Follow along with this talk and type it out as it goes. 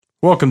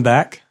Welcome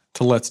back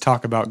to Let's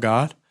Talk About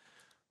God,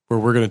 where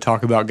we're going to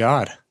talk about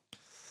God.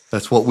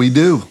 That's what we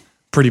do.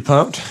 Pretty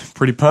pumped.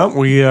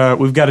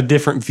 We've got a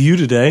different view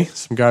today.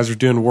 Some guys are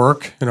doing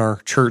work in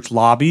our church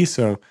lobby,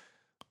 so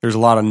there's a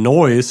lot of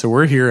noise. So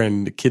we're here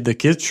in the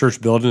kids'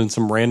 church building in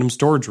some random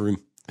storage room.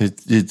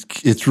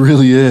 It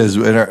really is.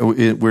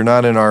 We're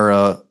not in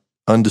our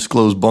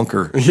undisclosed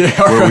bunker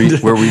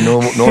where we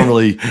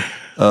normally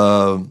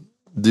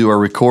do our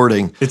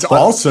recording. It's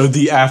also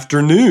the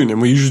afternoon,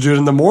 and we usually do it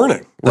in the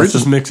morning. We're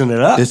just mixing it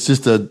up. It's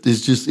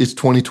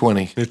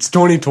 2020. It's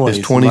 2020.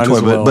 It's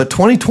 2020, but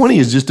 2020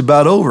 is just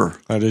about over.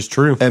 That is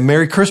true. And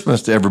Merry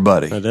Christmas to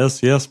everybody. That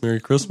is, yes. Merry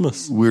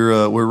Christmas.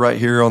 We're right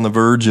here on the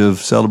verge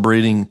of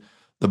celebrating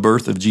the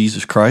birth of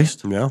Jesus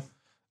Christ. Yeah.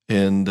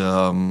 And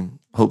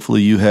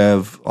hopefully you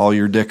have all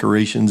your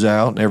decorations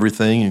out and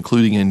everything,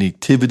 including a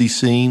nativity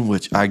scene,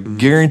 which I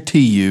guarantee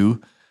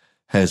you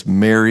has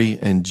Mary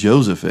and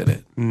Joseph in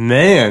it.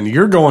 Man,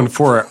 you're going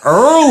for it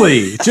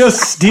early. Just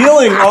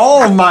stealing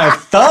all of my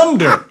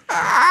thunder.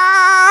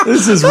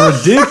 This is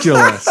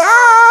ridiculous.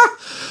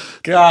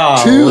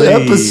 God, 2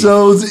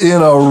 episodes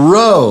in a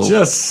row.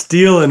 Just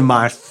stealing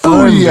my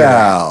thunder.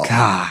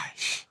 Booyah.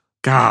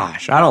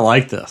 Gosh, I don't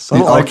like this. I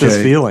don't like this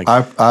feeling.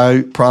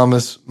 I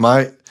promise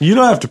You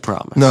don't have to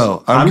promise.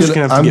 No, I'm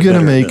going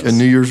to make a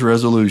New Year's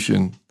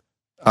resolution.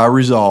 I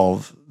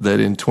resolve that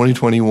in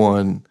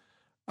 2021,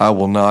 I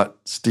will not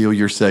steal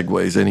your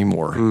segues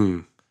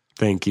anymore.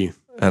 Thank you.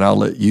 And I'll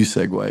let you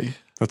segue.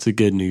 That's a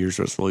good New Year's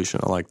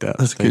resolution. I like that.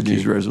 That's a good New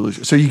Year's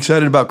resolution. So are you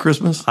excited about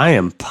Christmas? I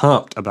am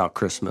pumped about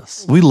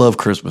Christmas. We love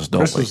Christmas,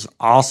 don't we? Christmas is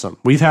awesome.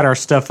 We've had our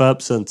stuff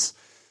up since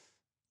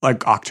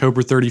like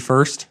October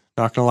 31st.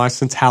 Not going to lie,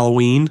 since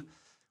Halloween.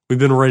 We've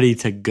been ready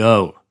to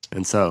go.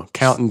 And so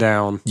counting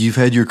down. You've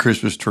had your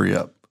Christmas tree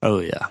up. Oh,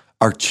 yeah.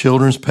 Our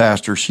children's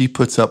pastor, she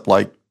puts up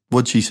like,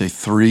 what'd she say,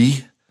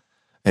 3?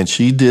 And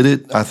she did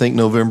it, I think,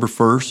 November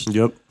 1st.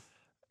 Yep.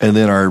 And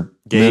then our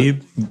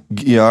Gabe,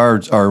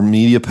 our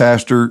media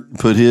pastor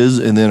put his,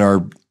 and then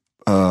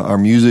our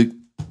music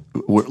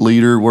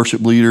leader,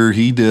 worship leader,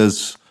 he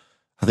does.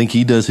 I think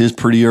he does his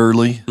pretty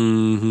early.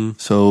 Mm-hmm.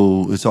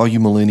 So it's all you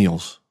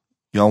millennials.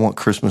 Y'all want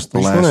Christmas the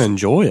last want to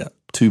enjoy it.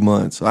 2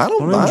 months. I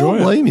don't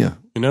blame you.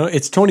 You know,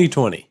 it's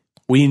 2020.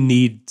 We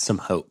need some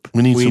hope.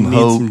 We need some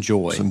hope, some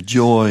joy. Some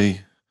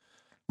joy.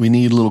 We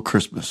need a little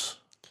Christmas.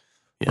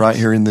 Yes. Right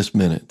here in this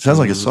minute. Sounds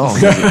like a song.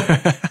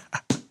 Doesn't it?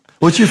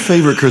 What's your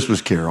favorite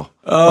Christmas carol?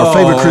 Or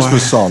favorite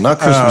Christmas song? Not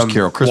Christmas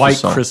carol, Christmas White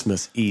song.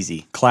 Christmas,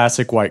 easy.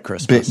 Classic White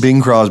Christmas. Bing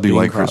Crosby,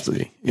 White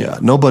Christmas. Yeah.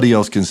 Nobody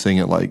else can sing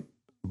it like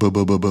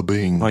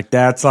Bing. Like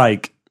that's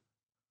like,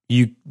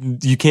 you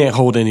can't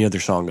hold any other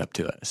song up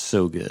to it. It's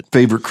so good.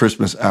 Favorite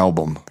Christmas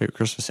album? Favorite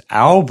Christmas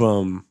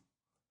album?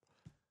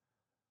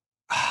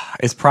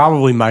 It's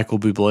probably Michael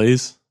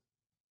Bublé's.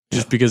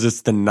 Just because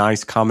it's the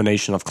nice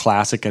combination of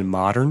classic and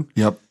modern.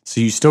 Yep.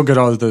 So you still get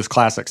all of those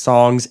classic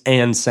songs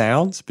and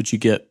sounds, but you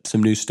get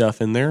some new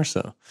stuff in there.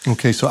 So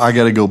okay, so I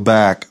got to go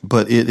back,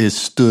 but it has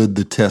stood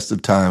the test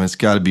of time. It's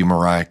got to be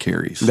Mariah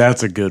Carey's.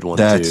 That's a good one,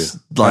 that's too.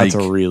 Like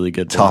that's a really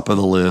good one. Top of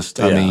the list.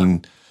 Yeah. I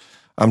mean,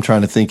 I'm trying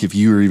to think if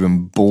you were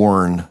even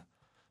born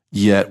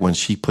yet when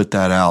she put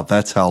that out.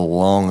 That's how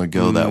long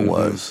ago that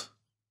was.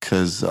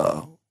 Because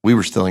we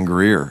were still in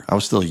Greer. I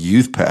was still a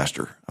youth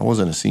pastor. I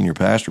wasn't a senior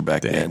pastor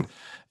back then.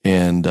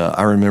 And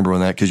I remember when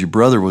that, because your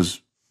brother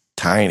was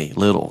tiny,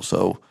 little,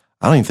 so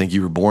I don't even think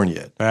you were born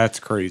yet. That's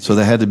crazy. So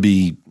that had to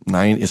be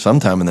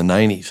sometime in the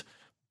 90s.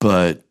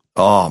 But,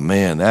 oh,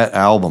 man, that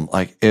album,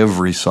 like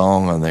every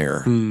song on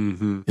there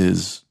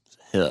is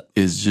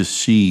just,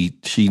 she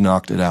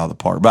knocked it out of the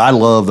park. But I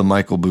love the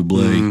Michael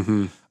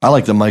Bublé. I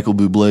like the Michael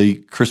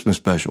Bublé Christmas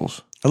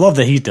specials. I love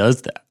that he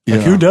does that.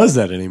 Like, who does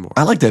that anymore?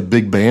 I like that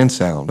big band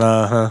sound.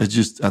 Uh-huh. It's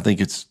just, I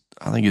think it's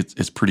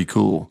pretty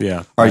cool.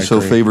 Yeah. All right.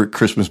 So favorite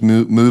Christmas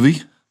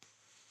movie?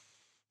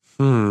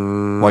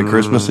 White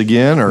Christmas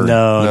again? Or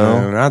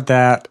no, not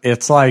that.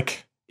 It's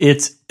like,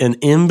 it's an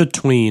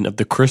in-between of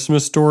The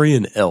Christmas Story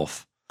and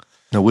Elf.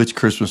 Now, which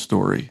Christmas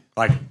Story?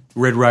 Like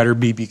Red Ryder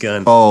BB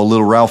gun. Oh,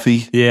 Little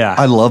Ralphie? Yeah.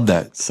 I love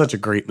that. Such a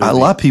great movie. A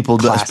lot of people,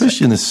 Classic.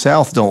 especially in the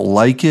South, don't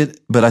like it,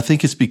 but I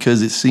think it's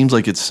because it seems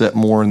like it's set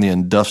more in the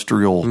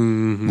industrial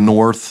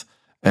North,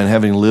 and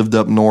having lived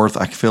up North,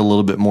 I feel a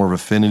little bit more of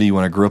affinity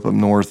when I grew up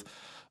North.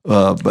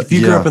 But if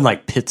you grew up in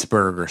like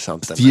Pittsburgh or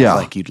something, I feel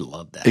like you'd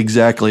love that.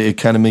 Exactly. It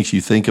kind of makes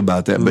you think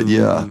about that. But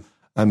yeah,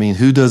 I mean,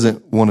 who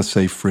doesn't want to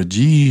say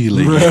fragile?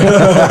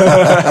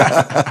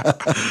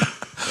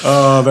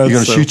 Oh, that's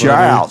You're going to shoot your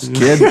eye out,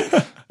 kid.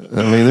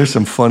 I mean, there's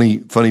some funny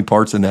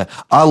parts in that.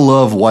 I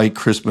love White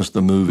Christmas,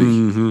 the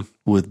movie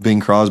with Bing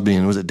Crosby,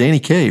 and was it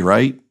Danny Kaye,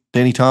 right?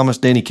 Danny Thomas,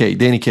 Danny Kaye.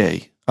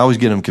 I always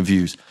get them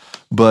confused.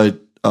 But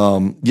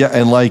yeah,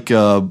 and like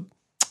who's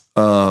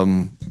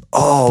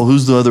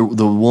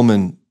the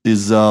woman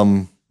is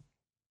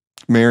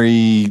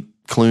Mary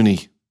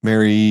Clooney.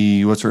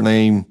 Mary, what's her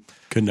name?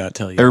 Could not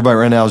tell you. Everybody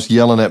right now is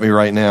yelling at me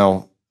right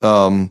now.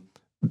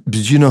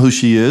 Did you know who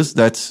she is?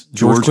 That's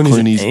George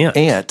Clooney's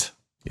aunt.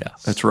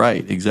 Yes. That's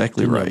right.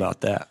 Exactly right.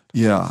 About that.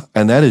 Yeah.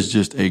 And that is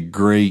just a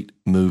great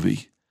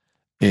movie.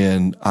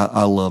 And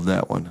I love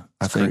that one.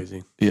 I think,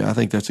 crazy. Yeah, I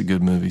think that's a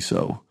good movie.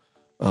 So,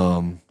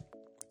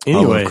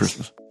 Anyways,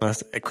 Christmas.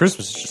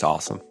 Christmas is just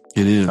awesome.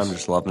 It is. I'm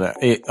just loving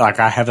it. Like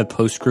I have a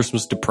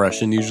post-Christmas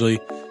depression usually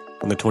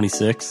on the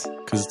 26th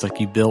because it's like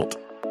you built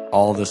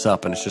all this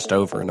up and it's just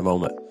over in a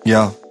moment.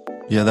 Yeah,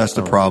 that's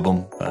the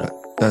problem.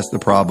 That's the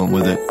problem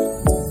with it.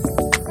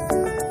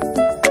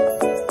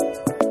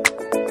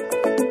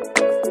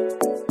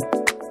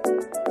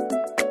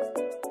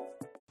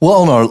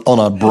 Well, on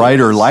a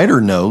brighter, lighter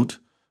note,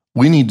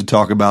 we need to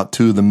talk about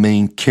two of the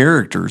main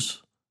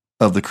characters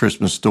of the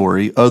Christmas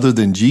story, other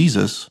than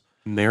Jesus.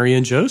 Mary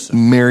and Joseph.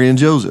 Mary and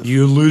Joseph.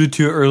 You alluded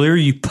to it earlier.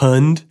 You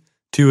punned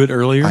to it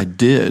earlier. I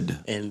did.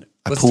 And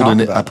I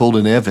pulled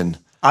an Evan.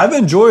 I've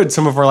enjoyed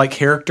some of our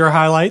character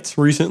highlights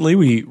recently.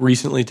 We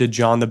recently did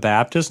John the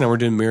Baptist. Now we're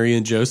doing Mary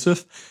and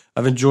Joseph.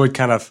 I've enjoyed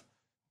kind of,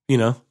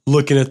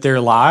 looking at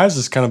their lives.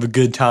 It's kind of a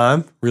good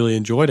time. Really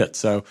enjoyed it.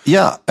 So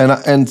yeah.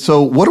 And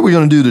so what are we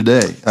going to do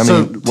today?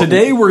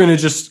 Today we're going to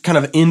just kind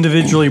of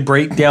individually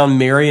break down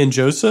Mary and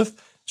Joseph,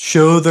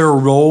 show their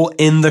role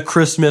in the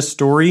Christmas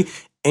story,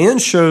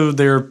 and show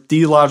their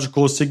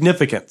theological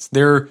significance.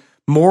 They're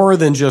more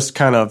than just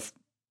kind of,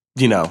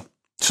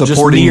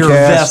 supporting just mere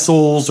cast.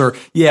 vessels or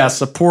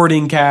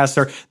supporting cast.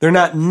 They're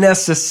not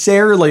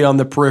necessarily on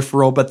the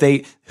peripheral, but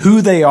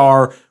who they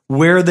are,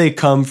 where they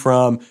come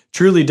from,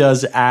 truly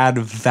does add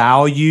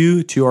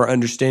value to our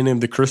understanding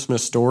of the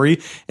Christmas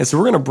story. And so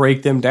we're going to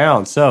break them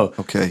down. So,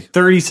 okay,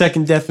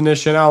 30-second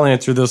definition. I'll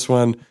answer this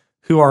one.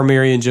 Who are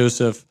Mary and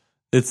Joseph?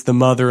 It's the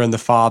mother and the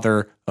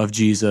father of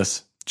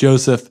Jesus.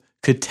 Joseph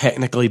could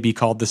technically be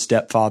called the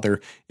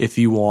stepfather if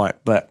you want,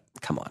 but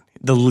come on,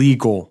 the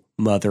legal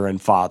mother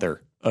and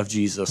father of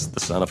Jesus, the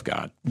Son of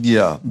God.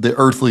 Yeah,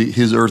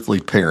 his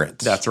earthly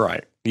parents. That's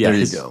right. Yeah, there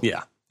you go.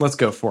 Yeah, let's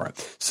go for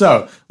it.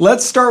 So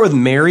let's start with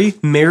Mary.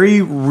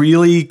 Mary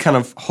really kind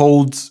of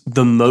holds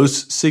the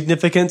most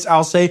significance,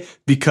 I'll say,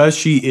 because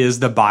she is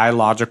the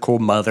biological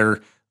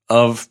mother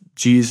of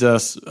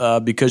Jesus,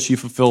 because she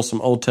fulfills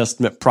some Old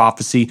Testament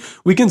prophecy.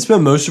 We can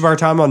spend most of our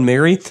time on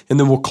Mary, and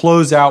then we'll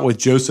close out with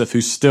Joseph,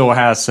 who still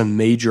has some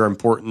major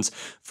importance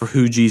for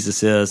who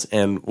Jesus is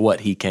and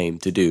what he came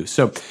to do.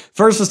 So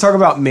first, let's talk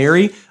about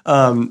Mary.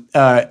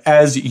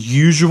 As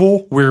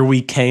usual, where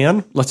we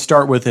can, let's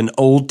start with an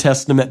Old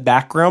Testament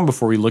background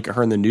before we look at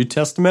her in the New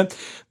Testament.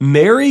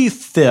 Mary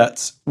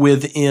fits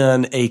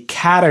within a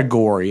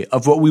category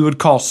of what we would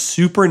call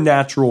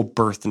supernatural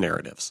birth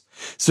narratives.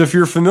 So if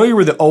you're familiar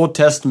with the Old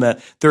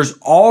Testament, there's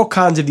all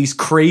kinds of these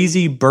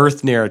crazy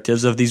birth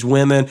narratives of these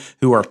women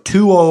who are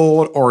too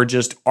old or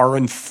just are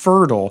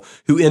infertile,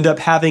 who end up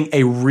having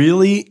a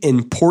really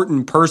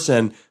important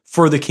person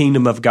for the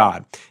kingdom of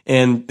God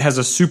and has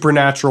a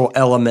supernatural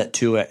element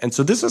to it. And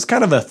so this is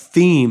kind of a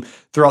theme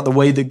throughout the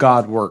way that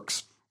God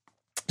works.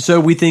 So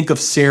we think of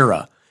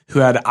Sarah, who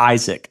had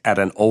Isaac at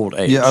an old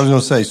age. Yeah, I was going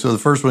to say, so the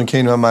first one that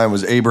came to my mind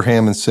was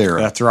Abraham and Sarah.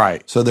 That's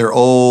right. So they're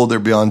old, they're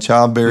beyond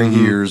childbearing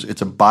years.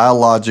 It's a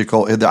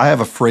biological, I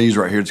have a phrase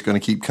right here that's going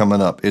to keep coming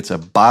up. It's a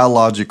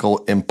biological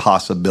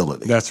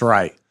impossibility. That's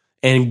right.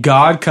 And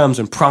God comes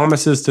and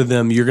promises to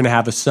them, you're going to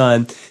have a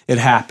son. It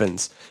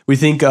happens. We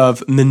think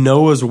of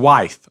Manoah's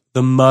wife,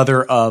 the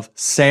mother of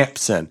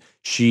Samson.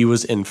 She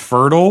was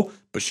infertile,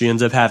 but she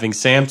ends up having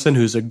Samson,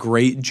 who's a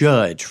great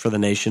judge for the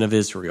nation of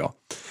Israel.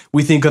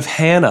 We think of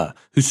Hannah,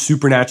 who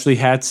supernaturally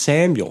had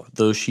Samuel,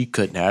 though she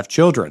couldn't have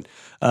children.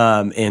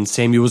 And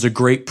Samuel was a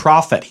great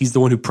prophet. He's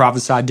the one who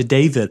prophesied to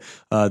David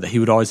that he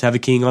would always have a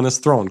king on his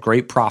throne.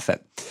 Great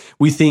prophet.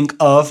 We think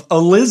of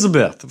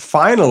Elizabeth,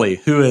 finally,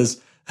 who is,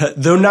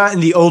 though not in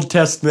the Old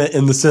Testament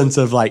in the sense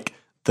of like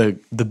the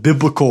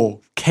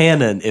biblical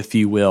canon, if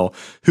you will,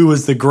 who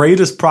was the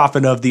greatest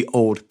prophet of the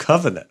Old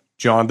Covenant,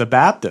 John the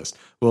Baptist.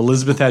 Well,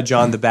 Elizabeth had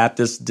John the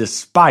Baptist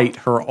despite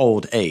her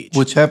old age.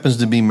 Which happens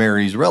to be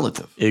Mary's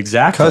relative.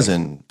 Exactly.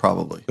 Cousin,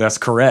 probably. That's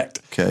correct.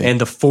 Okay. And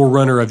the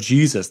forerunner of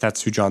Jesus.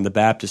 That's who John the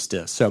Baptist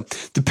is. So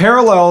the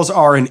parallels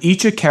are in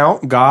each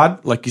account,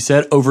 God, like you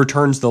said,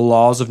 overturns the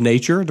laws of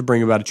nature to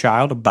bring about a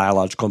child, a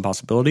biological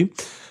impossibility.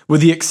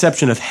 With the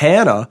exception of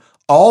Hannah,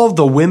 all of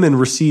the women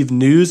receive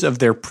news of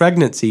their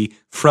pregnancy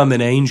from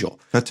an angel.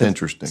 That's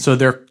interesting. So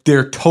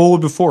they're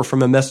told before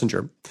from a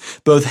messenger.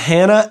 Both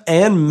Hannah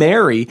and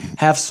Mary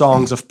have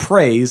songs of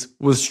praise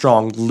with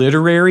strong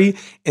literary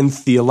and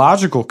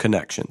theological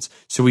connections.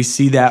 So we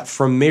see that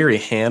from Mary.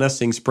 Hannah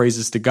sings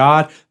praises to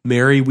God.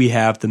 Mary, we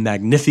have the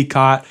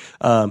Magnificat.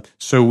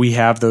 So we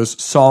have those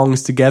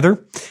songs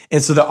together.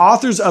 And so the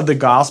authors of the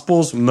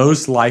Gospels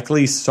most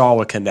likely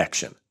saw a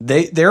connection.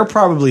 They're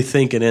probably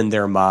thinking in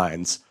their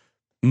minds,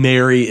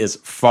 Mary is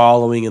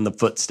following in the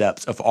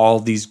footsteps of all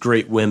these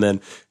great women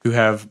who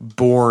have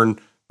borne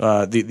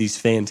these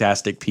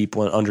fantastic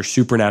people under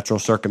supernatural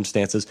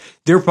circumstances.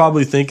 They're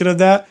probably thinking of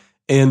that,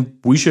 and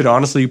we should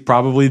honestly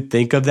probably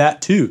think of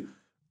that too.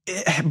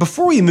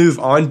 Before we move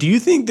on, do you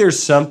think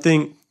there's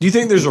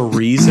a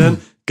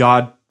reason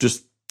God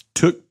just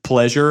took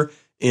pleasure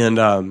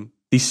in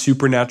these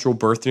supernatural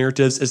birth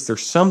narratives? Is there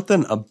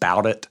something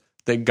about it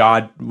that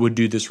God would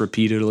do this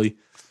repeatedly?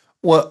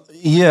 Well,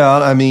 yeah,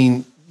 I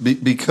mean,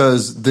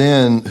 because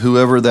then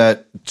whoever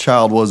that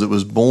child was that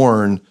was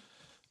born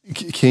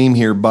came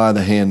here by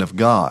the hand of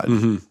God.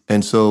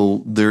 And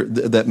so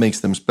that makes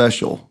them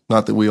special.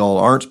 Not that we all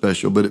aren't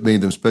special, but it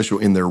made them special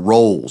in their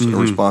roles and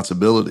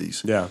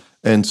responsibilities. Yeah.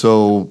 And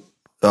so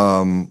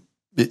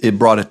it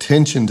brought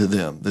attention to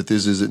them that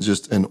this isn't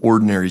just an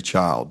ordinary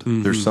child.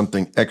 There's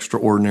something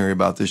extraordinary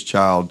about this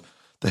child.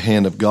 The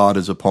hand of God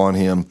is upon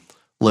him.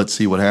 Let's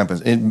see what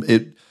happens.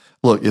 And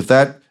look,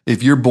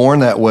 if you're born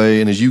that way,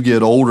 and as you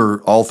get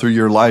older, all through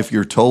your life,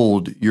 you're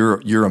told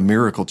you're a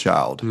miracle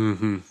child,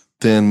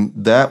 then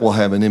that will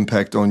have an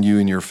impact on you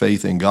and your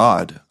faith in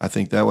God. I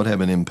think that would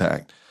have an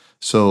impact.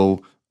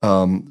 So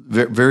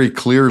very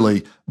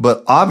clearly,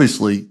 but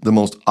obviously, the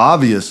most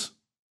obvious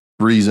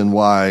reason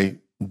why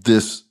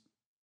this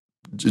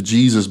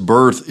Jesus'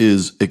 birth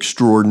is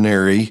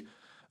extraordinary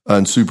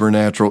and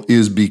supernatural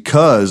is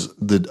because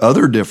the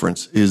other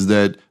difference is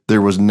that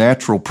there was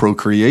natural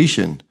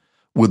procreation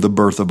with the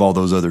birth of all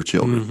those other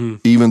children.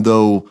 Even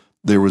though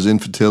there was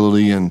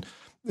infertility and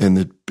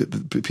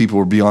the people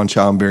were beyond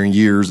childbearing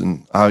years,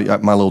 and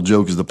my little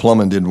joke is the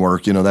plumbing didn't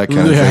work, that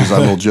kind of thing is a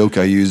little joke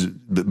I use.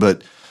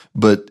 But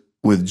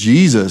with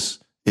Jesus,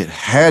 it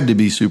had to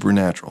be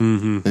supernatural.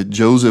 That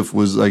Joseph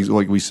was,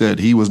 like we said,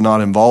 he was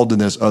not involved in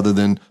this other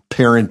than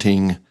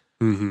parenting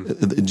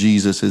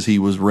Jesus as he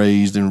was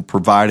raised and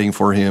providing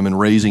for him and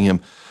raising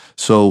him.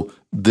 So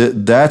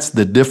that's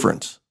the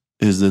difference,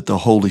 is that the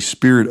Holy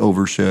Spirit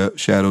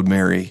overshadowed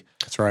Mary.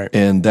 That's right.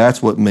 And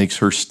that's what makes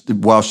her,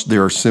 while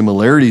there are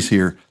similarities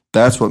here,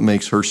 that's what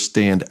makes her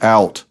stand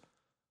out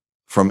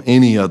from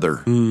any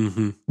other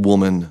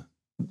woman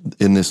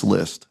in this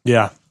list.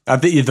 Yeah. I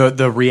think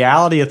the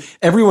reality of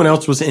everyone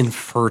else was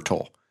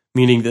infertile,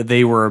 meaning that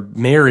they were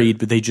married,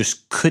 but they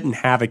just couldn't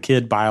have a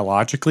kid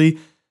biologically.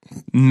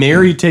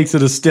 Mary takes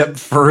it a step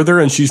further,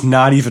 and she's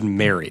not even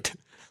married.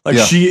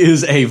 She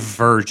is a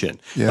virgin.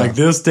 Yeah.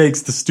 This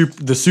takes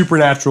the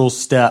supernatural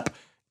step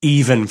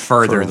even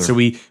further. And so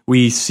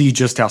we see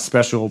just how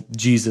special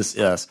Jesus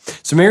is.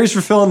 So Mary's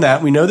fulfilling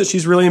that. We know that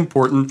she's really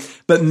important,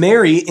 but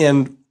Mary,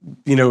 and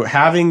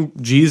having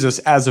Jesus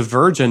as a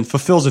virgin,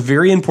 fulfills a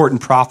very important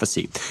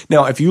prophecy.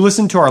 Now, if you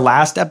listen to our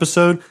last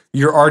episode,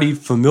 you're already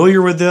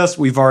familiar with this.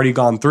 We've already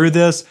gone through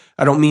this.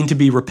 I don't mean to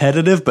be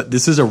repetitive, but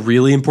this is a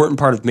really important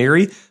part of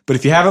Mary. But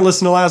if you haven't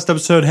listened to last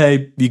episode,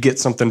 hey, you get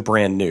something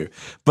brand new.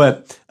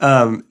 But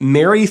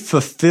Mary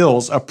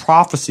fulfills a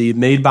prophecy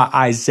made by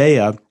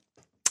Isaiah,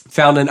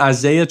 found in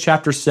Isaiah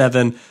chapter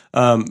 7,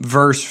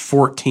 verse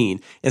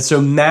 14. And so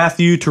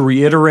Matthew, to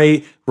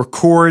reiterate,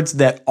 records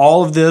that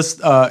all of this,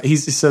 he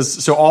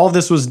says, so all of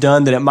this was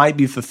done that it might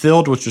be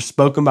fulfilled, which was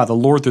spoken by the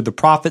Lord through the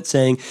prophet,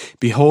 saying,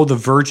 behold, the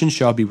virgin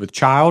shall be with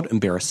child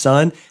and bear a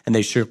son, and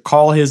they shall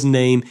call his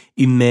name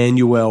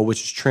Emmanuel,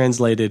 which is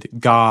translated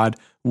God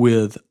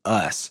with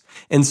us.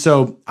 And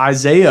so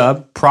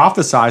Isaiah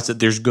prophesies that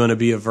there's going to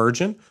be a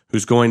virgin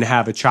who's going to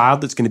have a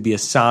child that's going to be a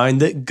sign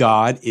that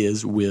God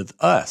is with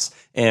us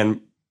and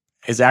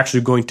is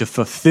actually going to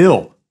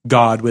fulfill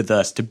God with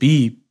us, to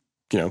be,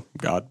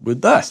 God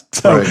with us.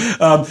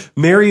 So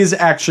Mary is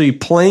actually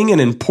playing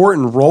an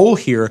important role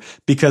here,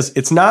 because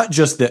it's not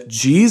just that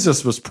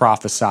Jesus was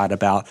prophesied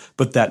about,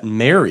 but that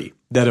Mary,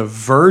 that a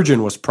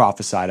virgin, was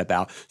prophesied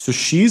about. So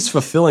she's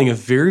fulfilling a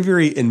very,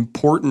 very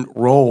important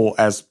role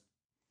as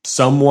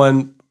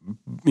someone,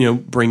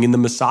 bringing the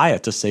Messiah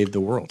to save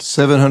the world.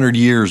 700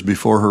 years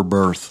before her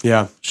birth,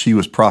 she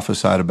was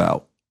prophesied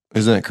about.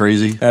 Isn't it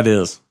crazy? That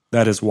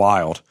is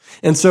wild.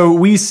 And so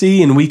we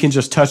see, and we can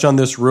just touch on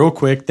this real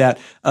quick, that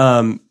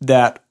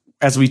that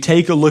as we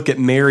take a look at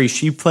Mary,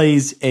 she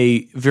plays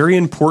a very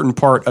important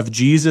part of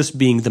Jesus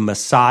being the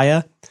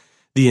Messiah,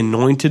 the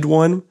anointed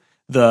one,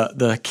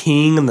 the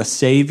King and the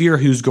Savior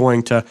who's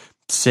going to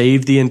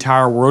save the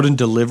entire world and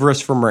deliver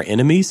us from our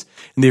enemies.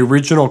 In the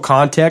original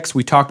context,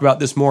 we talked about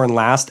this more in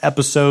last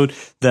episode,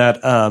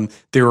 that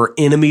there were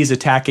enemies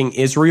attacking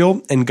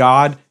Israel, and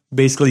God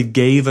basically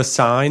gave a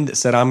sign that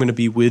said, I'm going to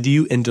be with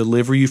you and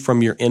deliver you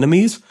from your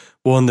enemies.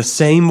 Well, in the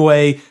same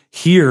way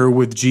here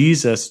with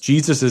Jesus,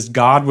 Jesus is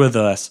God with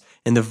us,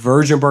 and the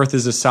virgin birth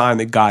is a sign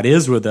that God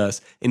is with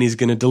us, and he's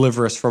going to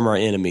deliver us from our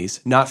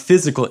enemies, not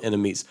physical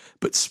enemies,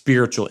 but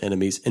spiritual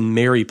enemies. And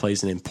Mary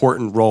plays an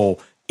important role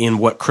in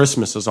what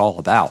Christmas is all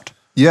about.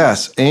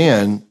 Yes,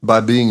 and by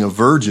being a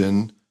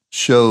virgin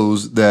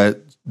shows that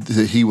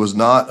he was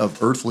not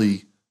of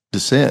earthly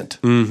descent,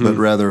 but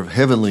rather of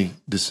heavenly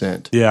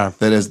descent. Yeah.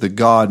 That as the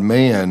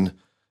God-man,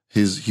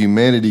 his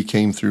humanity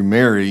came through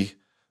Mary,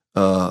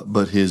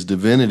 but his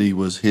divinity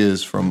was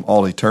his from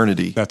all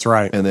eternity. That's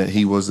right. And that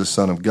he was the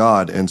Son of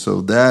God. And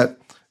so that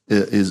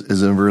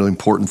is a really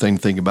important thing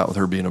to think about with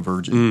her being a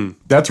virgin.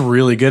 That's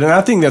really good. And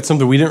I think that's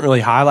something we didn't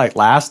really highlight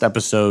last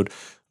episode,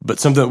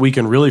 but something that we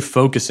can really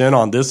focus in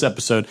on this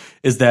episode,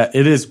 is that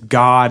it is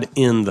God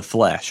in the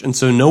flesh. And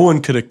so no one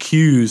could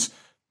accuse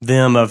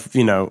them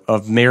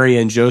of Mary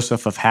and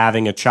Joseph of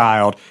having a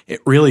child. It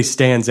really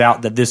stands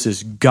out that this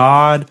is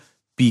God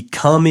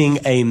becoming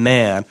a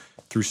man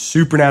through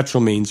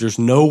supernatural means. There's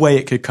no way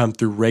it could come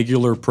through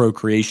regular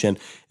procreation.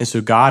 And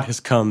so God has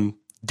come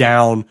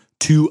down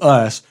to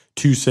us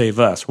to save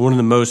us. One of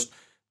the most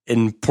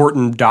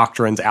important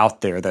doctrines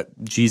out there, that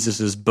Jesus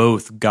is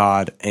both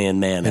God and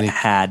man, and it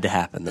had to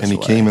happen this way.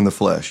 And he came in the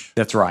flesh.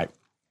 That's right.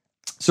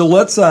 So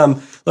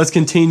let's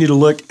continue to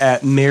look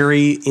at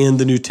Mary in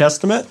the New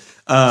Testament,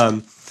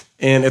 and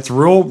it's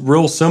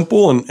real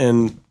simple,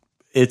 and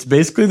it's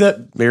basically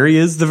that Mary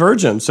is the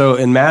virgin. So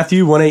in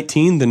Matthew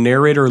 1:18, the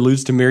narrator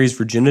alludes to Mary's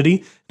virginity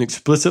and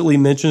explicitly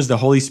mentions the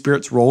Holy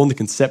Spirit's role in the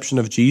conception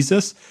of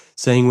Jesus,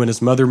 saying when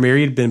his mother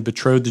Mary had been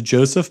betrothed to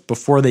Joseph,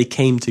 before they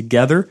came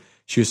together,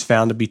 she was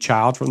found to be with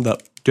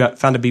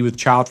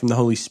child from the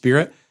Holy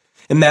Spirit.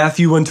 In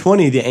Matthew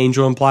 1:20, the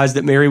angel implies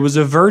that Mary was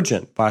a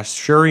virgin by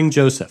assuring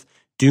Joseph,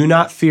 "Do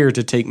not fear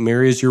to take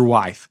Mary as your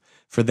wife,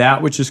 for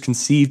that which is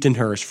conceived in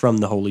her is from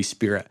the Holy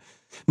Spirit."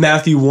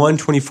 Matthew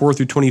 1:24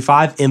 through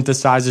 25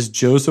 emphasizes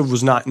Joseph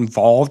was not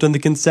involved in the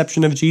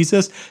conception of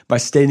Jesus by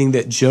stating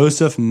that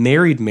Joseph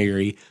married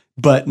Mary,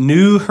 but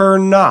knew her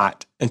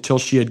not until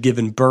she had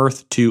given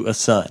birth to a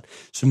son.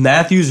 So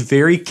Matthew's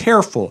very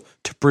careful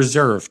to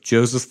preserve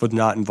Joseph was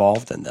not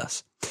involved in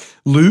this.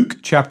 Luke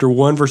chapter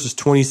 1 verses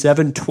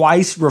 27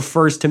 twice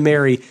refers to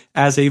Mary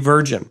as a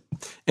virgin.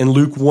 In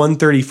Luke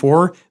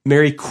 1:34,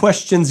 Mary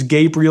questions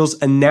Gabriel's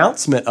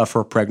announcement of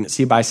her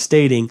pregnancy by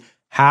stating,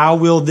 "How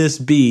will this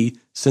be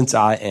since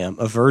I am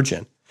a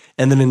virgin?"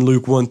 And then in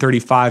Luke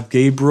 1:35,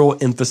 Gabriel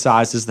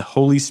emphasizes the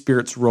Holy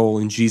Spirit's role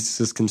in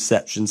Jesus'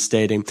 conception,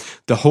 stating,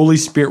 "The Holy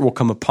Spirit will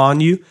come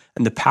upon you,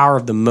 and the power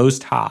of the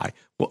Most High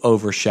will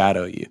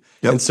overshadow you."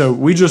 Yep. And so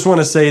we just want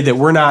to say that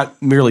we're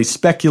not merely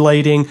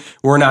speculating.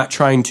 We're not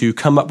trying to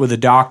come up with a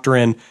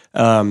doctrine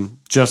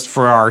just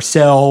for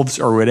ourselves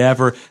or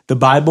whatever. The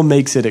Bible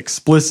makes it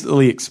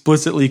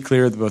explicitly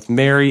clear that both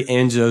Mary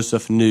and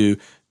Joseph knew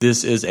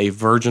this is a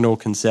virginal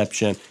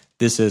conception.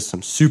 This is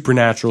some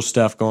supernatural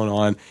stuff going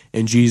on,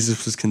 and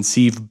Jesus was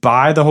conceived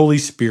by the Holy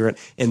Spirit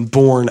and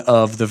born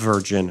of the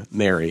Virgin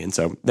Mary. And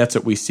so that's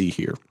what we see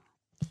here.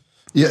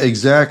 Yeah,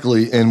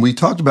 exactly. And we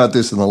talked about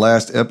this in the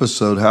last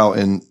episode, how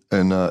in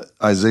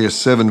Isaiah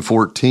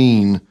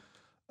 7:14,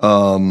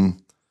 the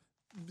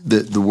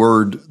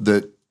word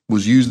that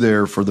was used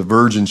there for the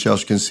virgin shall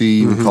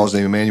conceive and call his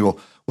name Emmanuel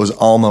was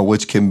Alma,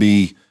 which can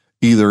be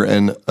either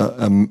an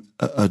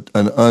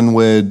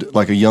unwed,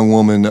 like a young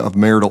woman of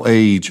marital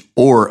age,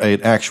 or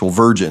an actual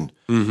virgin.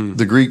 Mm-hmm.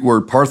 The Greek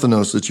word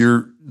parthenos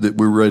that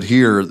we read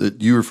here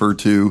that you referred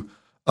to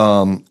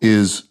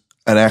is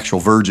an actual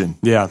virgin.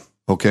 Yeah.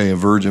 Okay, a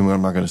virgin.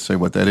 I'm not going to say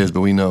what that is,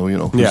 but we know,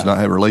 who's not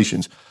had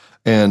relations.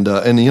 And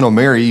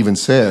Mary even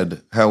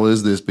said, "How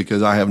is this?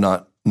 Because I have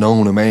not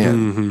known a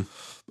man." Mm-hmm.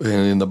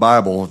 And in the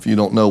Bible, if you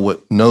don't know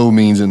what "no"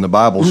 means in the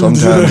Bible,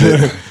 sometimes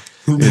it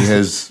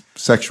has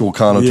sexual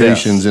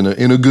connotations in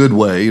a good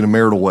way, in a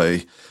marital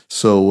way.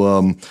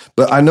 So,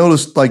 but I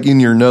noticed, like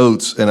in your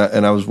notes,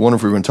 and I was wondering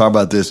if we were going to talk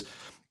about this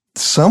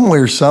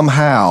somewhere,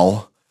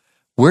 somehow.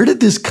 Where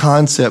did this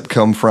concept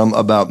come from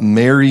about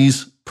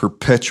Mary's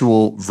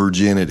perpetual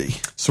virginity?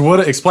 So,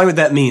 explain what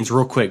that means,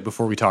 real quick,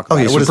 before we talk about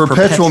it. Okay, so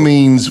perpetual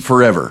means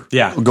forever.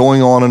 Yeah,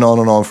 going on and on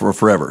and on for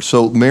forever.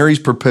 So, Mary's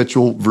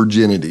perpetual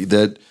virginity.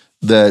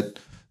 That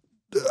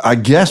I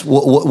guess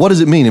what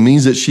does it mean? It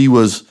means that she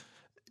was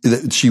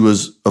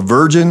a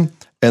virgin,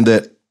 and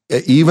that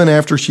even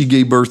after she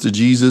gave birth to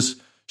Jesus,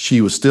 she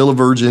was still a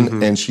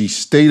virgin, and she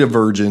stayed a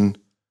virgin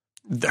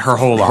her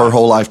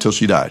whole life till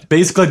she died.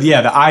 Basically, the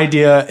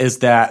idea is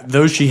that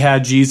though she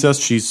had Jesus,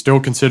 she's still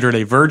considered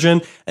a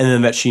virgin, and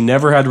then that she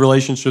never had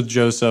relations with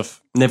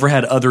Joseph, never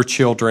had other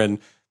children,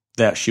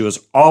 that she was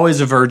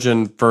always a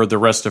virgin for the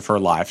rest of her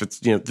life.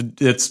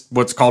 It's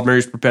what's called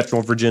Mary's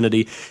perpetual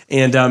virginity,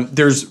 and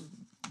there's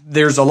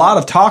a lot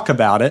of talk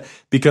about it,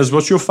 because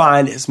what you'll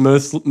find is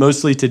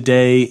mostly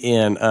today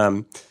in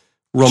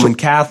Roman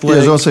Catholic. Yeah, I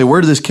was going to say,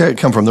 where did this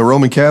come from? The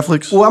Roman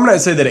Catholics? Well, I'm not going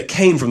to say that it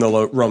came from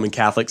the Roman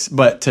Catholics,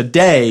 but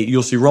today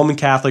you'll see Roman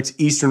Catholics,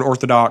 Eastern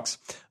Orthodox,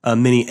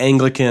 many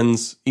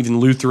Anglicans, even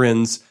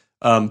Lutherans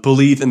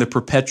believe in the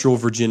perpetual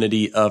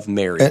virginity of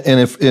Mary. And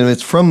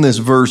it's from this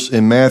verse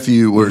in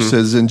Matthew where it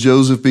says, "And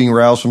Joseph, being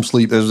roused from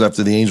sleep," this was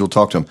after the angel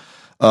talked to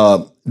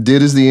him,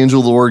 "did as the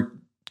angel of the Lord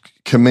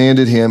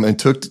commanded him, and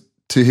took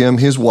to him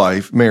his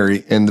wife,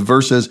 Mary." And the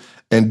verse says,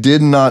 "and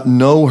did not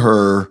know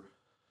her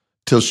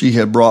till she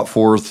had brought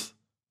forth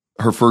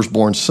her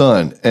firstborn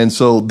son." And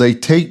so they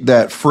take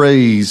that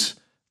phrase,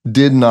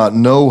 "did not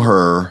know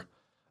her,"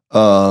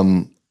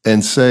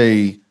 and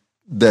say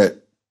that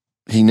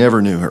he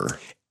never knew her.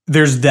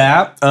 There's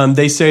that.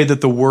 They say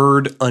that the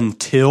word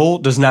 "until"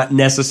 does not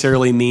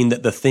necessarily mean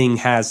that the thing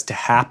has to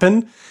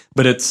happen,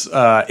 but it's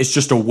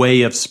just a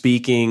way of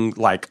speaking,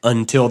 like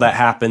until that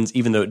happens,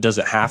 even though it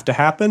doesn't have to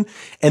happen.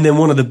 And then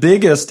one of the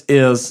biggest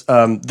is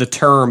the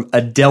term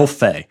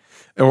adelphe.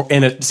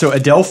 So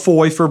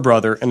adelphoi for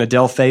brother and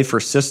adelphe for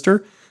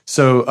sister.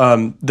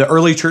 So the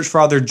early church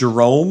father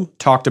Jerome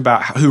talked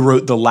about who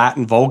wrote the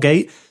Latin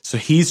Vulgate. So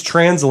he's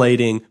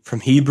translating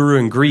from Hebrew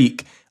and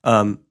Greek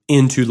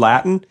into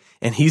Latin.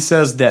 And he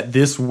says that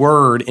this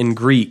word in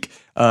Greek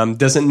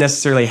doesn't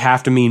necessarily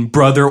have to mean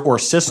brother or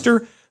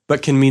sister,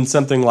 but can mean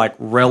something like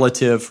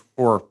relative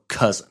or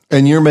cousin.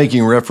 And you're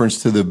making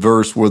reference to the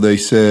verse where they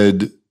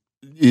said,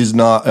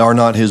 are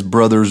not his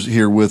brothers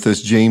here with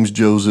us, James,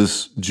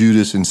 Joseph,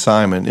 Judas, and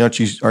Simon?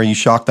 Are you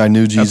shocked I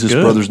knew Jesus'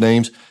 brothers'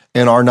 names?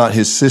 And are not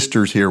his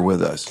sisters here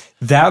with us?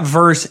 That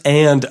verse,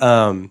 and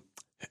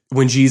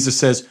when Jesus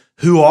says,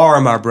 who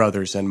are my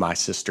brothers and my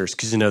sisters?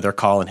 Because, they're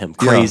calling him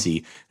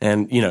crazy. Yeah.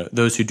 And,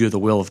 those who do the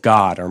will of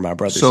God are my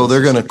brothers. So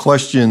they're going to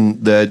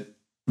question that.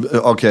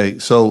 Okay.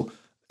 So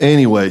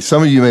anyway,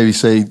 some of you maybe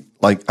say,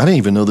 I didn't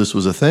even know this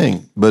was a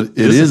thing, but it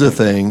is a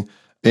thing.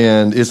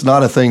 And it's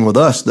not a thing with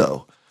us,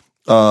 though.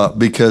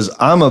 Because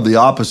I'm of the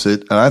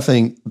opposite, and I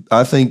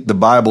think the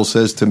Bible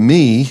says to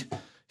me,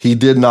 he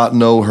did not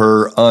know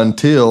her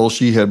until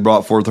she had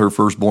brought forth her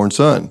firstborn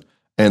son,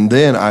 and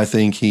then I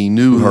think he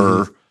knew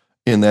her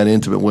in that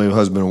intimate way of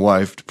husband and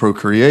wife to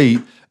procreate,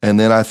 and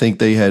then I think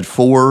they had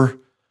four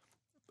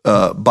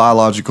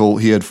biological.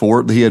 He had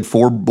four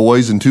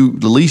boys and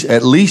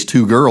at least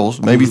two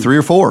girls, maybe three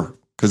or four,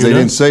 because they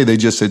didn't say, they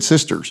just said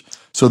sisters.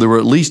 So there were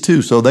at least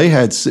two. So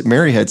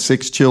Mary had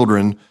 6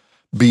 children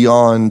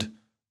beyond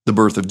the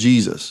birth of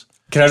Jesus.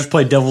 Can I just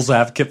play devil's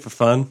advocate for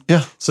fun?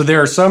 Yeah. So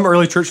there are some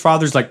early church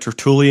fathers like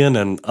Tertullian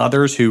and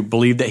others who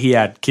believed that he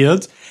had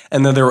kids.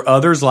 And then there were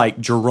others like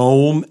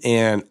Jerome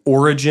and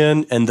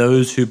Origen and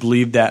those who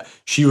believed that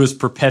she was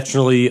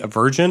perpetually a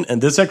virgin.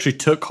 And this actually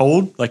took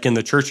hold in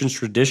the church's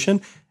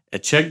tradition.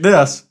 And check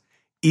this,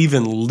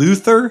 even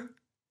Luther,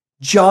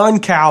 John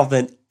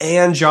Calvin,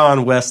 and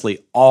John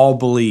Wesley all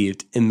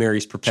believed in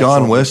Mary's perpetual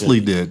John Wesley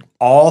virginity. did.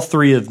 All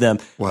 3 of them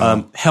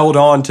held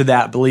on to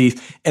that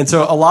belief. And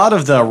so a lot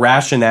of the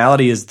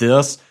rationality is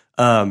this,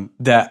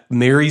 that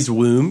Mary's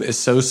womb is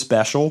so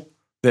special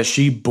that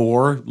she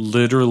bore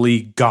literally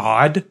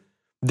God,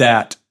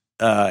 that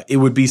it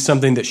would be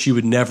something that she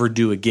would never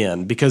do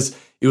again because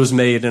it was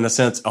made, in a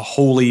sense, a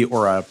holy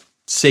or a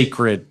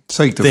sanctified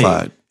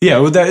thing. Yeah,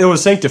 it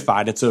was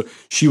sanctified. And so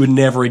she would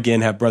never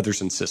again have brothers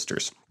and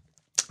sisters.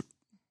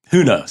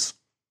 Who knows?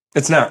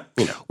 It's not,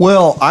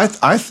 Well,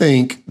 I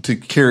think, to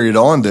carry it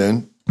on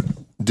then,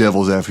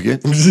 devil's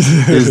advocate,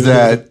 is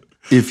that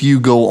if you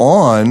go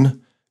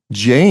on,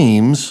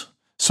 James,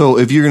 so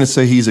if you're going to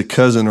say he's a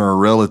cousin or a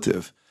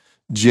relative,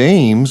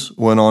 James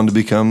went on to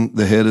become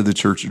the head of the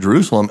Church of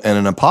Jerusalem and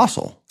an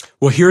apostle.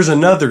 Well, here's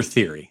another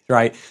theory,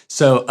 right?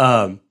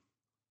 So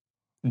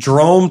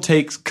Jerome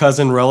takes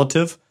cousin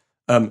relative.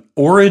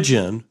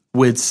 Origen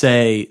would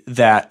say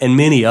that, and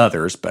many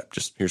others, but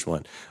just here's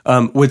one,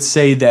 would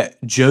say that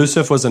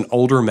Joseph was an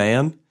older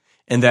man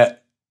and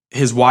that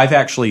his wife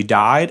actually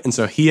died, and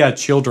so he had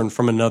children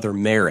from another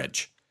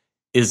marriage,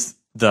 is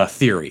the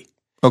theory.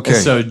 Okay.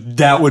 And so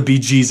that would be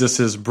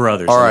Jesus's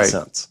brothers in a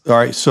sense. All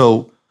right.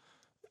 So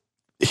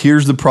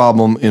here's the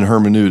problem in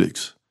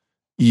hermeneutics.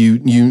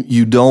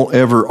 You don't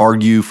ever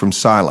argue from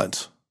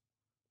silence.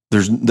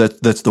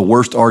 That's the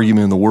worst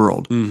argument in the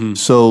world. Mm-hmm.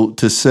 So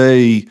to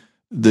say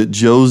that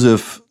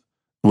Joseph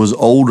was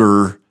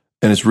older,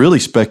 and it's really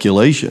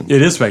speculation.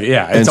 It is speculation,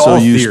 yeah. It's and so all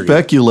you theory.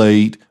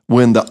 Speculate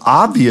when the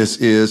obvious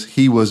is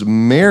he was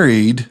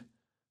married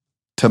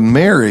to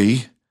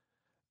Mary,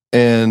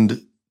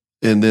 and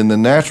then the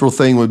natural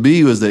thing would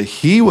be was that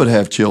he would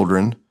have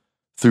children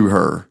through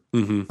her.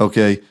 Mm-hmm.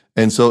 Okay,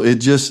 and so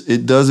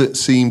it doesn't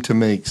seem to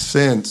make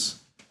sense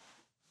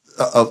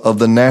of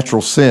the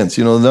natural sense.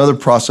 Another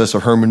process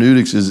of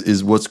hermeneutics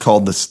is what's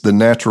called the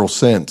natural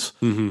sense.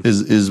 Mm-hmm.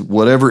 Is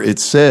whatever it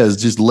says,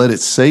 just let it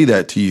say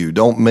that to you.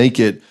 Don't make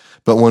it.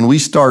 But when we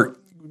start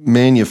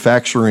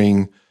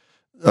manufacturing,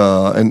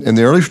 and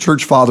the early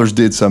church fathers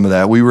did some of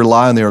that. We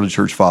rely on the early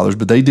church fathers,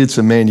 but they did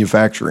some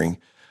manufacturing.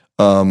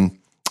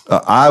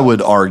 I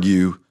would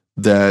argue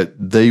that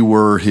they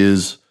were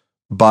his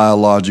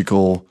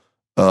biological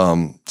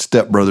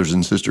stepbrothers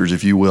and sisters,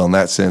 if you will, in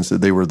that sense,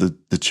 that they were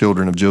the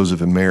children of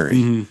Joseph and Mary.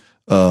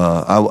 Mm-hmm.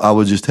 I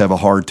would just have a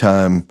hard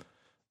time,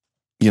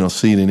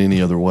 seeing it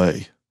any other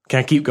way. Can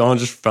I keep going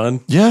just for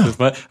fun? Yeah.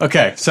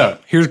 Okay, so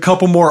here's a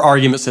couple more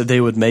arguments that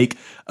they would make.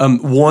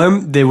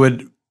 One, they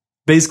would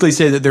basically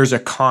say that there's a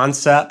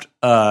concept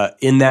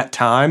in that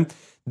time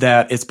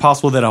that it's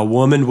possible that a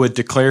woman would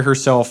declare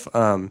herself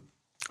a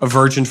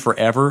virgin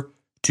forever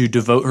to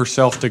devote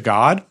herself to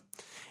God.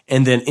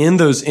 And then in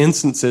those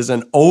instances,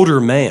 an older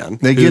man...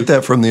 They get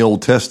that from the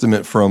Old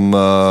Testament, from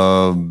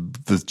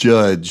the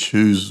judge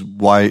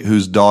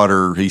whose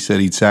daughter he said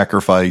he'd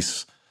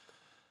sacrifice.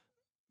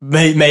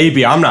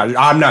 Maybe. I'm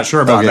not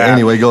sure about that.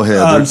 Anyway, go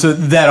ahead. So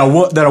that a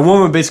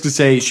woman would basically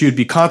say she would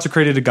be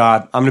consecrated to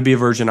God. I'm going to be a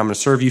virgin. I'm going to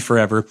serve you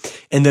forever.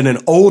 And then an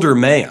older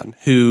man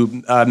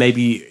who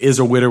maybe is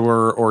a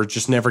widower or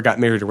just never got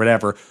married or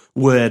whatever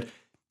would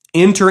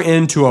enter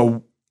into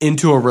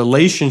a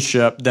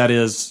relationship that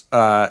is...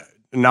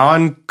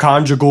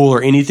 non-conjugal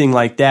or anything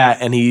like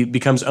that, and he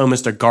becomes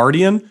almost a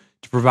guardian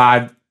to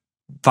provide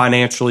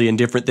financially and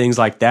different things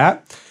like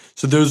that.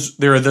 So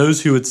there are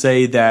those who would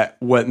say that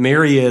what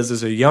Mary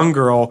is a young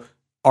girl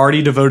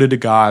already devoted to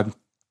God,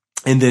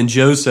 and then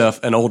Joseph,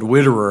 an old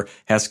widower,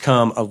 has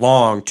come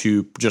along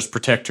to just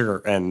protect her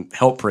and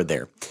help her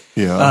there.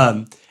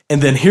 Yeah.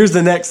 And then here's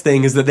the next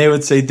thing is that they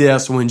would say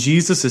this, when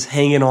Jesus is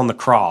hanging on the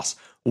cross,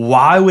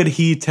 why would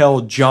he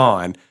tell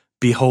John,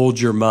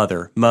 behold your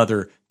mother,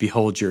 mother,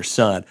 behold your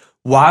son?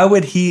 Why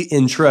would he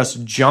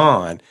entrust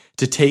John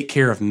to take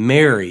care of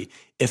Mary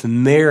if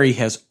Mary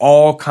has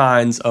all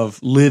kinds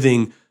of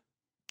living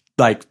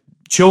like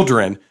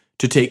children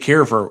to take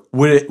care of her?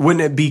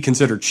 Wouldn't it be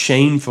considered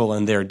shameful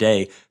in their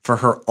day for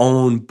her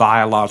own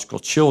biological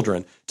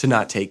children to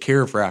not take care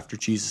of her after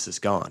Jesus is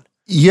gone?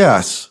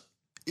 Yes,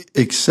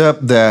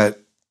 except that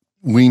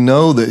we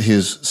know that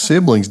his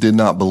siblings did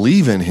not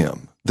believe in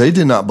him. They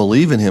did not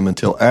believe in him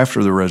until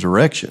after the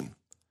resurrection.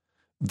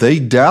 They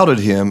doubted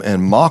him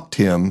and mocked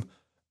him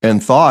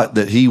and thought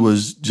that he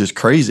was just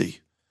crazy.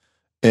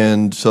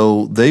 And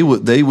so they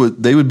would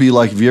be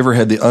like, if you ever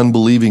had the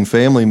unbelieving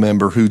family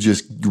member who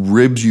just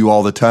ribs you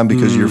all the time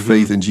because of your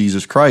faith in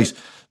Jesus Christ.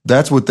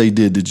 That's what they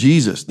did to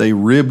Jesus. They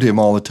ribbed him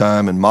all the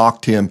time and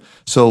mocked him.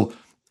 So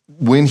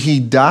when he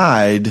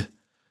died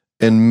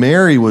and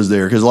Mary was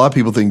there, because a lot of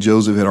people think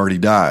Joseph had already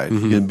died,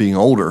 being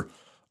older.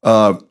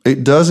 I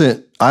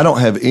don't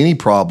have any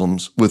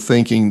problems with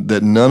thinking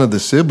that none of the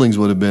siblings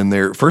would have been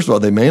there. First of all,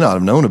 they may not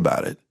have known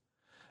about it.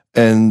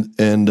 And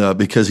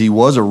because he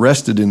was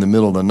arrested in the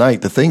middle of the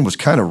night, the thing was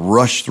kind of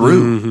rushed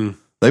through.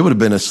 They would have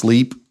been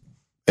asleep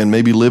and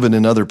maybe living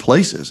in other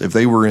places if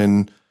they were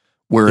in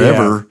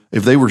wherever. Yeah.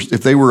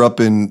 If they were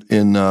up in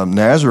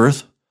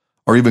Nazareth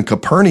or even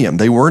Capernaum,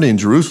 they weren't in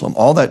Jerusalem.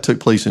 All that took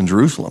place in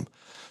Jerusalem.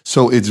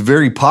 So it's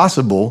very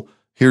possible.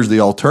 Here's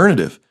the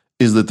alternative: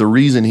 is that the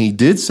reason he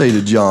did say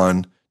to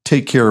John,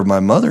 "Take care of my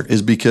mother,"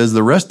 is because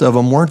the rest of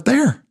them weren't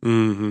there.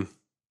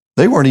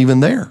 They weren't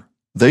even there.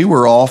 They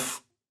were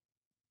off.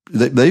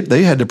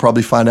 They had to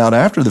probably find out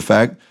after the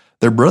fact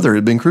their brother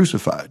had been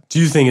crucified.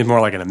 Do you think it's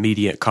more like an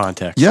immediate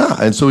context? Yeah,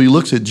 and so he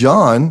looks at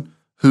John,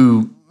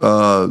 who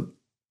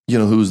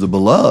was the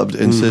beloved,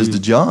 and says to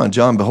John,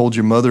 "John, behold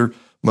your mother,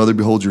 mother,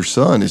 behold your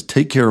son." Is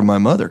take care of my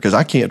mother, because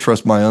I can't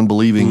trust my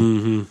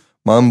unbelieving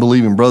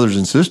brothers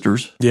and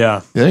sisters.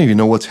 Yeah, they don't even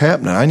know what's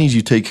happening. I need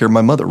you to take care of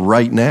my mother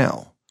right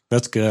now.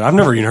 That's good. I've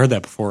never even heard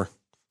that before.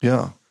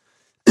 Yeah.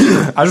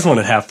 I just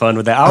wanted to have fun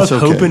with that. I was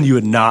hoping you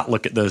would not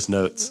look at those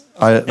notes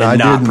and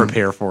not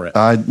prepare for it.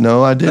 I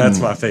didn't.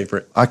 That's my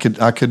favorite. I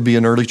could be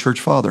an early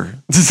church father.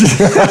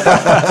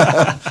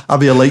 I'll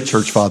be a late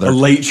church father. A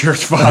late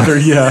church father,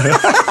 yeah.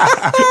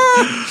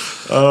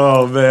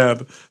 Oh,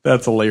 man.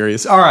 That's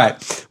hilarious. All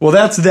right. Well,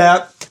 that's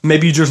that.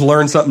 Maybe you just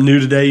learned something new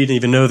today. You didn't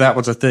even know that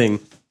was a thing.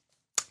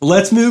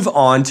 Let's move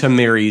on to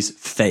Mary's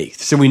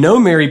faith. So we know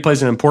Mary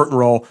plays an important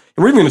role,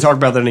 and we're even going to talk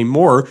about that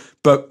anymore,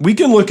 but we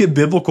can look at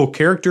biblical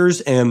characters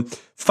and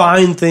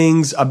find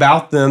things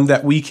about them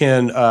that we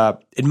can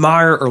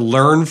admire or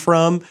learn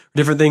from,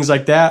 different things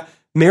like that.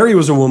 Mary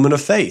was a woman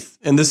of faith,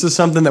 and this is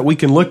something that we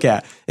can look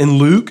at. In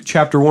Luke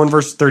chapter 1,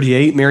 verse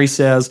 38, Mary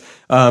says,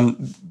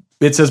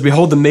 it says,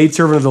 "Behold, the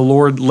maidservant of the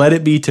Lord, let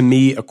it be to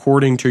me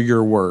according to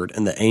your word."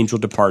 And the angel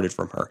departed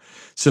from her.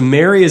 So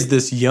Mary is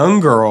this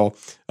young girl,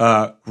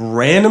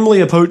 randomly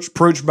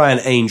approached by an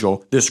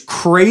angel, this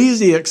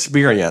crazy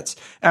experience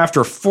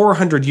after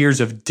 400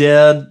 years of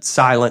dead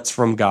silence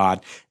from God,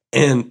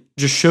 and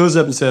just shows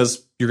up and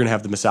says, "You're going to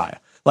have the Messiah."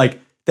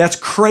 Like, that's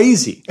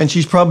crazy. And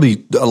she's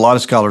probably, a lot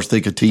of scholars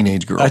think, a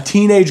teenage girl. A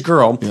teenage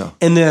girl. Yeah.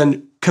 And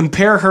then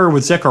compare her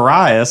with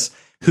Zacharias,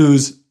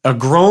 who's a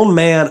grown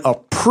man, a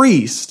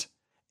priest,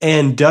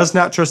 and does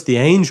not trust the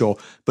angel,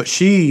 but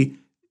she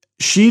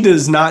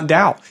does not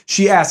doubt.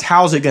 She asks,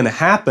 how's it going to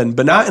happen?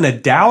 But not in a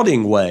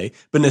doubting way,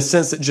 but in a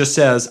sense that just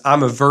says,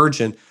 I'm a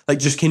virgin. Like,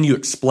 just, can you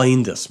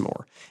explain this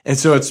more? And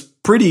so it's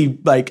pretty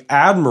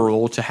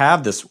admirable to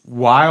have this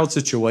wild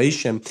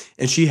situation.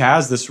 And she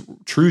has this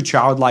true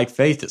childlike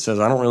faith that says,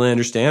 I don't really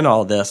understand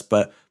all of this,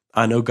 but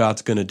I know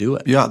God's going to do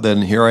it. Yeah,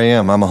 then here I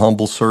am. I'm a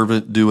humble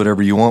servant. Do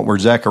whatever you want. Where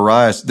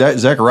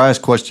Zacharias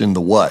questioned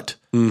the what.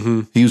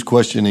 Mm-hmm. He was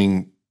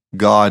questioning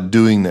God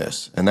doing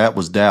this, and that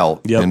was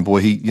doubt. Yep. And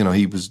boy,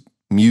 he was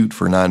mute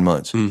for 9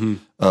 months.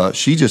 Mm-hmm.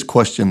 She just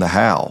questioned the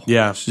how.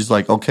 Yeah. She's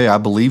like, okay, I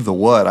believe the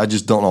what. I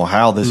just don't know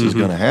how this is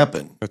going to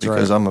happen. That's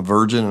because right. I'm a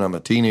virgin and I'm a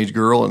teenage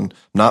girl and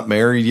not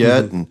married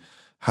yet. And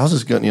how's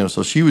this going to,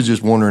 so she was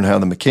just wondering how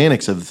the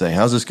mechanics of the thing,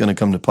 how's this going to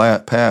come to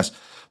pass?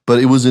 But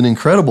it was an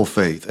incredible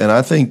faith. And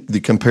I think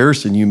the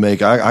comparison you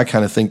make, I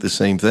kind of think the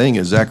same thing,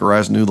 as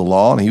Zacharias knew the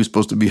law and he was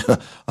supposed to be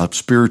a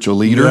spiritual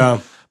leader. Yeah.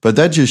 But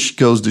that just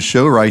goes to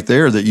show right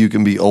there that you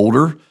can be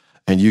older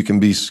and you can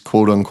be,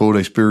 quote unquote,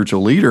 a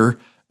spiritual leader.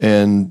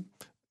 And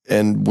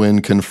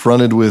when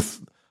confronted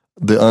with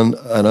an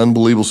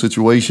unbelievable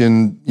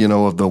situation,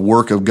 of the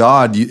work of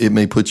God, it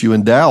may put you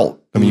in doubt.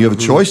 I mean, you have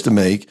a choice to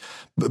make,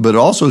 but it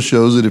also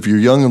shows that if you're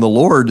young in the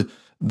Lord,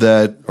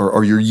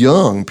 or you're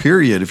young,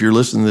 period, if you're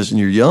listening to this and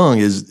you're young,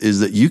 is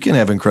that you can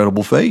have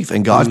incredible faith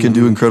and God can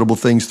do incredible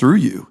things through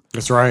you.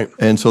 That's right.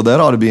 And so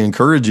that ought to be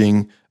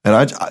encouraging.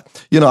 And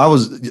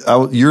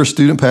you're a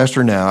student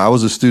pastor now. I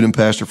was a student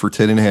pastor for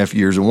 10 and a half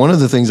years. And one of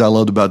the things I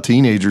loved about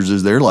teenagers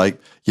is they're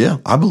like, yeah,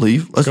 I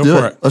believe. Let's do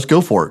it. Let's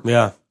go for it.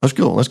 Yeah. Let's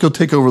go. Let's go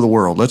take over the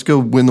world. Let's go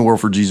win the world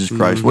for Jesus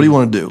Christ. What do you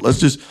want to do?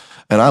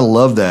 And I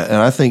love that. And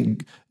I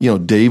think,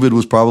 David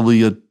was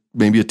probably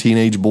maybe a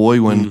teenage boy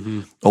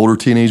older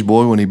teenage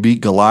boy when he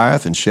beat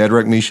Goliath, and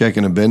Shadrach, Meshach,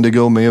 and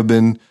Abednego may have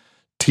been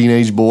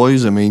teenage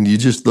boys. I mean, you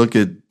just look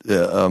at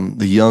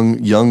the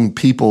young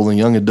people and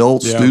young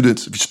adults,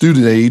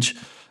 student age,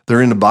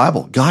 they're in the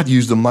Bible. God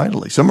used them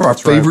mightily. Some of our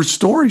favorite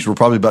stories were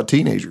probably about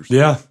teenagers.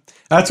 Yeah.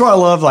 That's why I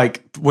love,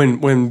 like,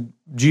 when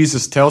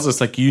Jesus tells us,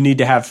 like, you need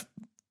to have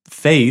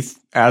faith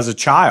as a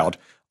child.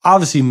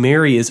 Obviously,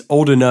 Mary is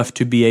old enough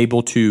to be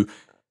able to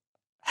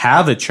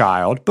have a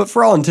child, but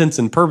for all intents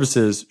and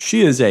purposes,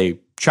 she is a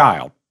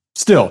child.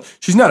 Still,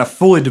 she's not a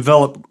fully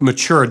developed,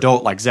 mature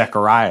adult like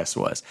Zacharias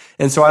was.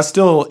 And so I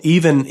still,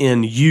 even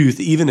in youth,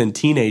 even in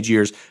teenage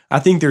years, I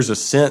think there's a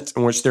sense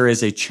in which there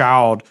is a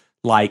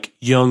child-like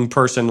young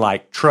person,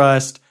 like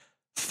trust,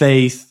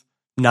 faith,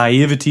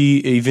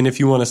 naivety, even if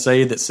you want to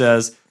say that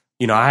says,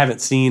 I haven't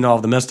seen all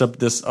the messed up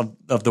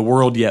of the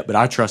world yet, but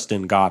I trust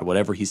in God.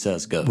 Whatever he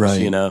says goes, right.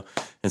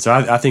 And so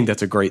I think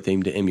that's a great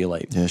thing to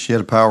emulate. Yeah, she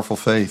had a powerful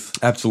faith.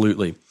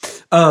 Absolutely.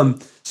 So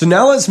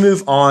now let's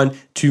move on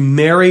to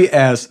Mary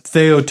as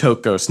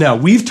Theotokos. Now,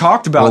 we've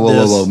talked about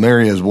this. Whoa.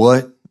 Mary as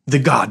what? The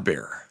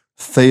God-bearer.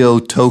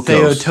 Theotokos.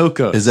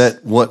 Theotokos. Is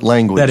that what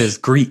language? That is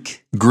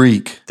Greek.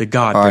 Greek. The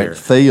God-bearer. All right,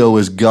 Theo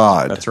is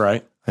God. That's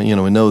right.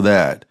 And, we know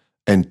that.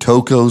 And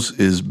Tokos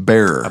is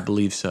bearer. I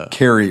believe so.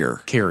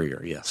 Carrier.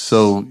 Carrier, yes.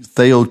 So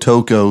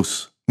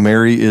Theotokos,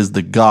 Mary is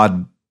the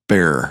God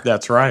bearer.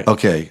 That's right.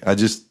 Okay,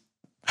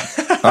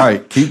 all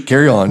right,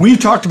 carry on. We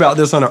talked about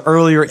this on an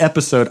earlier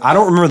episode. I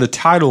don't remember the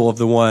title of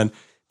the one,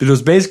 but it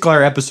was basically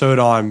our episode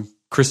on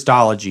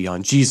Christology,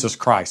 on Jesus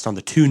Christ, on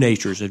the two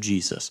natures of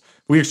Jesus.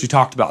 We actually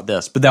talked about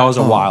this, but that was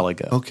a while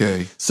ago.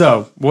 Okay.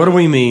 So what do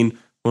we mean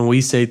when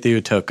we say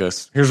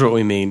Theotokos? Here's what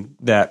we mean,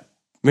 that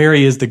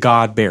Mary is the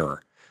God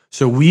bearer.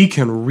 So we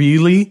can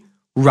really,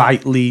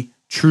 rightly,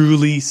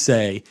 truly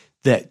say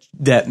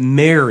that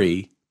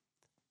Mary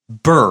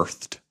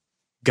birthed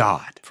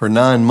God. For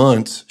 9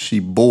 months, she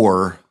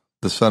bore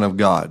the Son of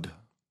God.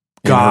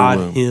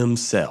 God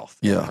himself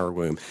in her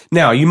womb.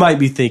 Now, you might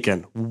be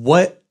thinking,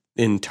 what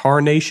in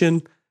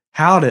tarnation?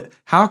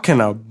 How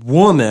can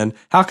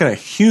a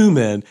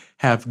human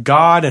have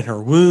God in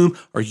her womb?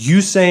 Are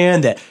you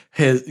saying that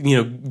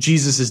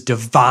Jesus'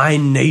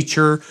 divine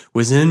nature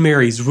was in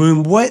Mary's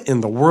womb? What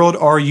in the world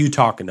are you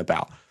talking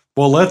about?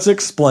 Well, let's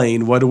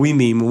explain what do we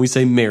mean when we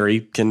say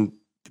Mary can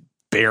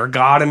bear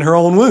God in her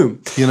own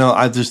womb.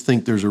 I just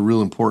think there's a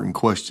real important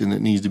question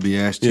that needs to be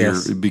asked here,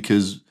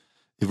 because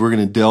if we're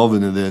going to delve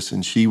into this,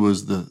 and she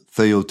was the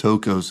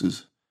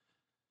Theotokos,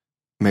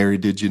 Mary,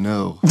 did you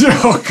know?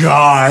 Oh,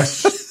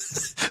 gosh.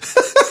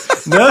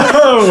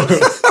 No.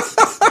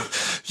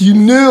 You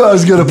knew I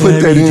was going to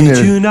put that in there.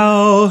 Did you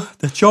know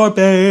that your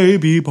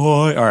baby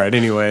boy? All right,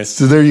 anyways.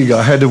 So there you go.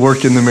 I had to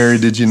work in the Mary,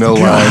 did you know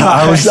line.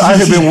 I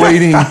have been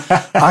waiting.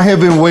 I have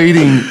been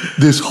waiting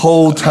this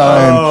whole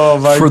time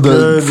for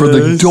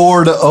the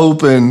door to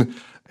open,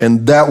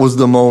 and that was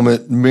the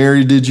moment.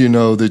 Mary, did you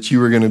know that you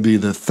were going to be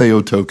the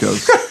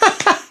Theotokos?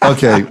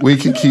 Okay, we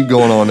can keep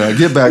going on now.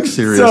 Get back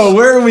serious. So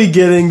where are we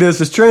getting this?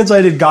 It's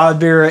translated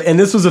God-bearer, and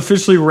this was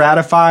officially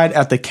ratified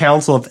at the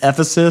Council of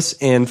Ephesus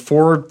in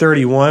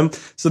 431.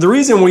 So the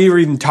reason we were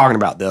even talking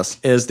about this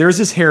is there's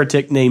this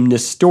heretic named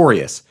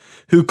Nestorius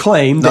who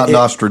claimed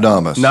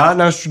Nostradamus,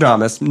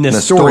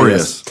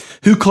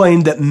 who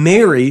claimed that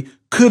Mary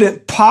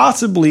couldn't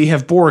possibly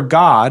have bore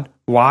God.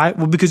 Why?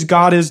 Well, because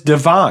God is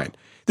divine.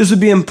 This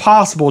would be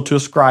impossible to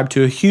ascribe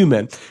to a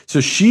human.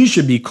 So she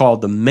should be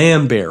called the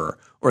man-bearer,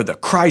 or the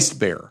Christ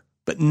bearer,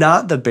 but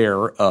not the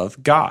bearer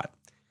of God.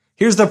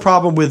 Here's the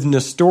problem with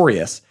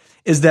Nestorius,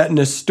 is that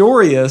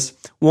Nestorius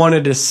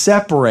wanted to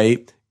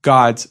separate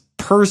God's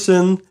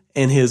person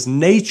and his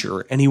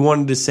nature, and he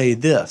wanted to say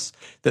this,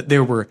 that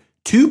there were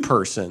two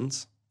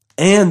persons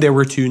and there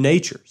were two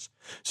natures.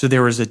 So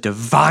there was a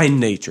divine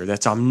nature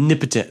that's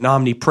omnipotent and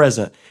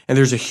omnipresent, and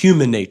there's a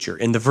human nature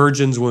in the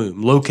virgin's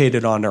womb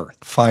located on earth.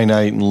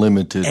 Finite and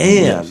limited.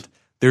 And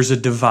there's a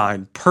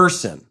divine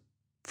person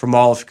from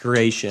all of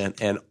creation,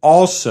 and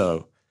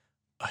also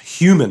a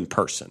human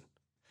person.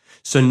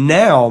 So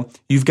now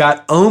you've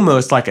got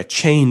almost like a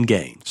chain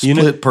gang.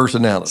 Split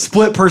personality.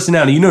 Split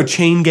personality.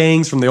 chain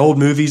gangs from the old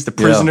movies, the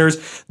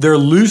prisoners, they're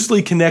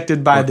loosely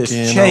connected by this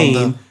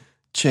chain.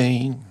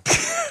 Chain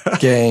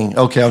gang.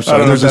 Okay, I'm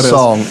sorry. There's a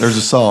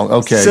song.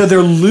 Okay. So they're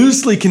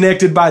loosely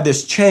connected by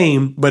this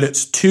chain, but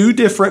it's two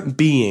different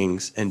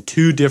beings and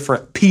two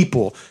different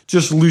people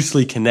just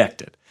loosely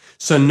connected.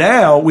 So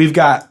now we've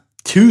got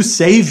two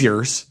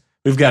saviors.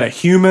 We've got a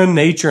human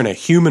nature and a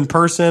human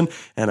person,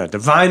 and a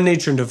divine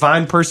nature and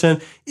divine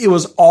person. It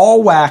was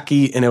all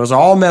wacky, and it was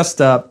all messed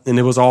up, and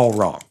it was all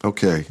wrong.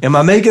 Okay. Am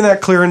I making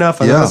that clear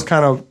enough? I know it's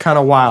kind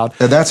of wild.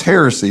 And that's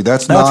heresy.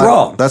 That's not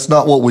wrong. That's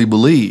not what we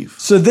believe.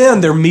 So then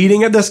they're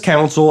meeting at this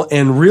council,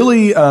 and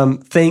really,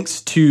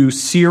 thanks to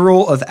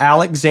Cyril of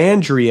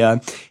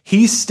Alexandria,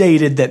 he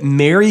stated that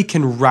Mary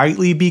can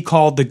rightly be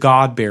called the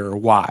God-bearer.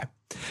 Why?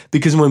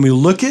 Because when we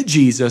look at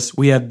Jesus,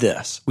 we have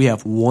this. We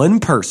have one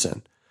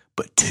person,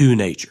 but two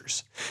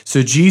natures.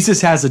 So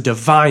Jesus has a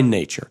divine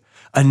nature,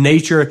 a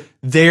nature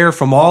there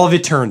from all of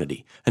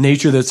eternity, a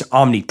nature that's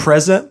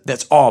omnipresent,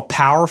 that's all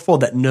powerful,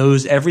 that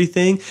knows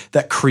everything,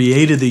 that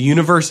created the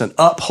universe and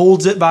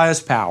upholds it by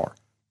his power.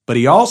 But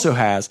he also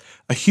has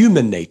a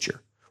human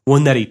nature,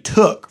 one that he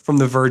took from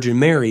the Virgin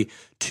Mary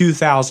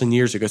 2,000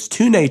 years ago. It's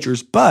two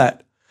natures,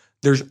 but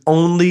there's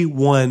only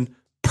one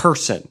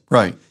person.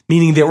 Right.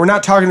 Meaning that we're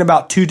not talking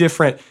about two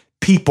different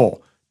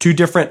people, two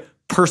different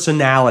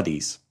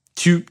personalities.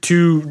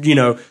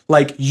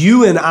 Like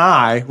you and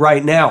I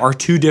right now are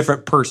two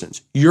different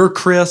persons. You're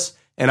Chris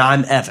and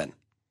I'm Evan,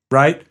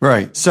 right?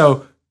 Right.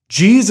 So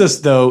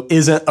Jesus, though,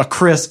 isn't a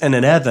Chris and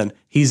an Evan.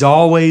 He's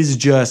always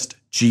just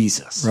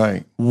Jesus.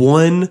 Right.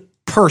 One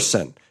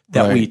person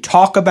that we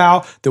talk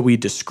about, that we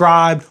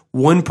describe,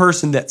 one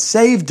person that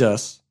saved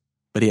us,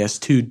 but he has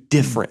two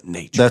different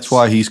natures. That's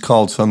why he's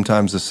called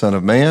sometimes the Son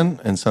of Man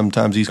and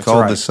sometimes he's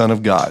called the Son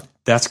of God.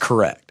 That's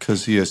correct.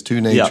 Because he has two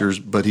natures,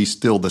 but he's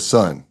still the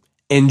Son.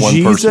 And one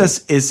Jesus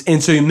person. is,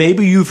 and so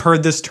maybe you've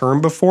heard this term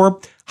before,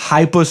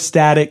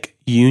 hypostatic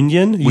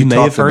union. You may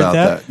have heard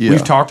that. Yeah.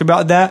 We've talked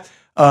about that.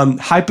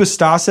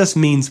 Hypostasis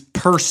means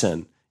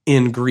person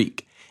in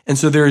Greek. And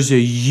so there's a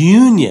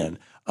union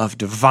of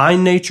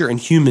divine nature and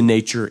human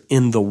nature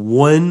in the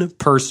one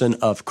person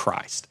of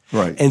Christ.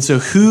 Right. And so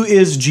who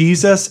is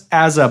Jesus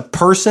as a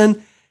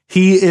person?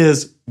 He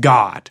is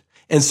God.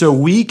 And so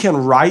we can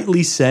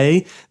rightly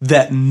say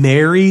that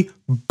Mary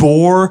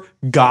bore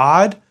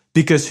God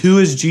because who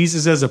is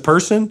Jesus as a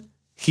person?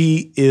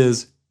 He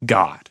is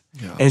God.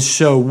 Yeah. And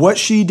so what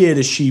she did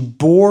is she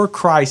bore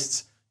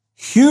Christ's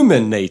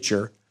human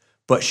nature,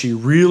 but she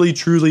really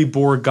truly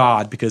bore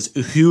God because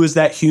who is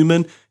that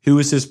human? Who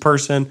is his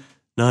person?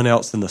 None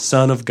else than the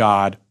Son of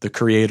God, the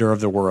creator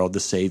of the world, the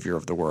Savior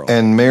of the world.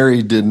 And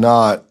Mary did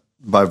not,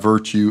 by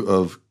virtue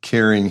of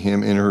carrying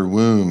him in her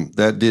womb,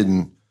 that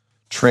didn't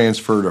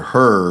transfer to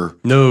her.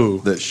 No.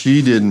 That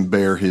she didn't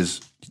bear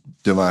his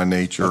divine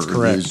nature. That's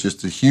correct. It was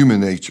just a human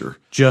nature.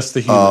 Just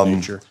the human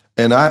nature.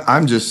 And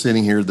I'm just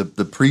sitting here,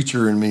 the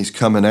preacher in me is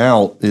coming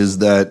out, is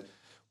that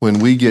when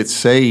we get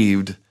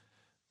saved,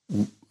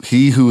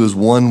 he who is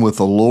one with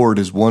the Lord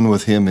is one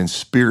with him in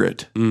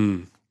spirit.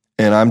 Mm.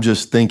 And I'm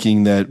just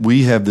thinking that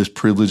we have this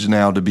privilege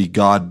now to be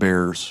God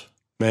bearers.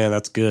 Man,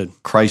 that's good.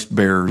 Christ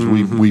bearers.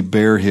 Mm-hmm. We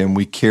bear him.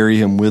 We carry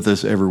him with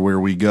us everywhere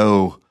we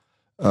go,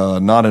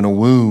 not in a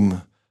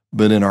womb,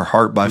 but in our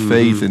heart by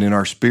faith and in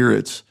our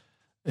spirits.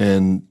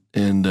 And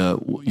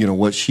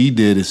what she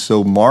did is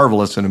so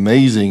marvelous and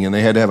amazing, and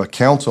they had to have a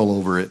council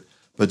over it.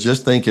 But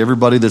just think,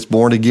 everybody that's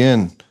born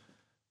again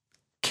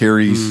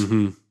carries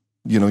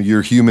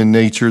your human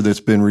nature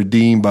that's been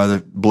redeemed by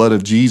the blood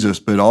of Jesus.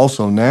 But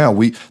also now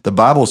the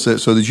Bible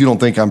says, so that you don't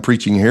think I'm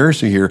preaching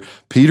heresy here,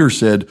 Peter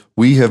said,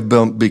 we have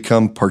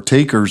become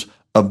partakers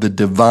of the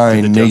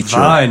divine nature.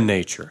 Divine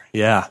nature,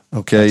 yeah.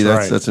 Okay,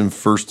 that's in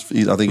First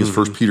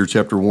Peter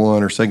chapter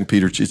 1 or 2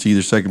 Peter. It's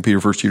either 2 Peter,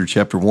 1 Peter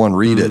chapter 1.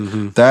 Read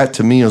it. That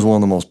to me is one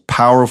of the most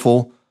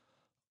powerful,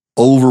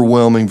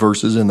 overwhelming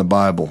verses in the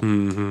Bible,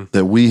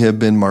 that we have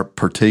been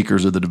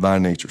partakers of the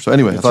divine nature. So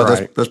anyway, I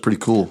thought that's pretty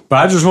cool. But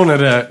I just wanted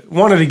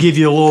to give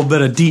you a little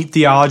bit of deep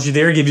theology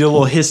there, give you a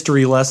little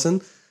history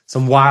lesson.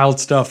 Some wild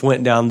stuff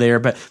went down there,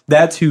 but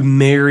that's who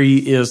Mary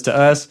is to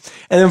us.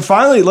 And then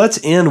finally,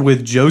 let's end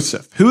with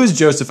Joseph. Who is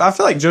Joseph? I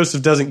feel like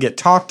Joseph doesn't get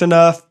talked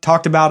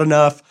about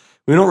enough.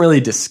 We don't really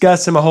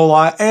discuss him a whole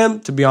lot.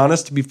 And to be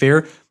honest, to be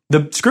fair,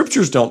 the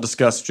scriptures don't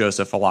discuss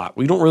Joseph a lot.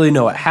 We don't really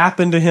know what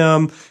happened to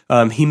him.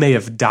 He may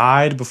have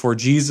died before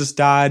Jesus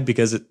died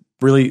because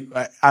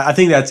I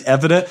think that's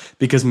evident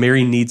because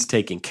Mary needs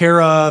taking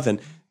care of and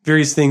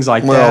various things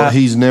like that. Well,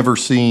 he's never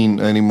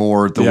seen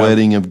anymore at the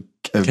wedding of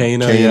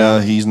Cana. Yeah.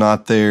 He's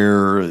not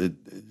there.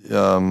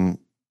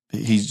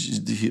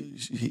 He's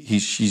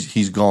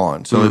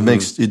gone. So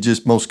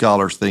most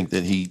scholars think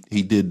that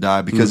he did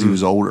die because he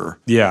was older.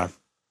 Yeah.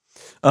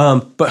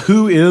 But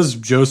who is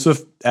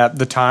Joseph at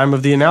the time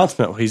of the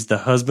announcement? He's the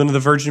husband of the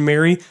Virgin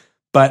Mary.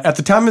 But at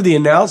the time of the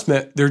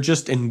announcement, they're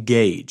just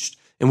engaged.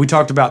 And we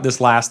talked about this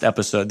last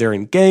episode. They're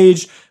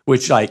engaged,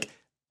 which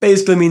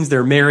basically means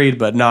they're married,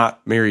 but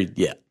not married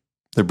yet.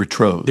 They're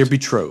betrothed. They're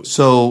betrothed.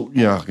 So,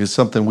 it's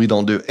something we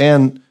don't do.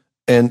 And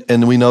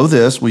we know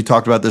this. We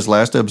talked about this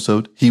last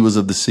episode. He was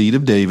of the seed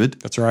of David.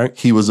 That's right.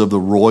 He was of the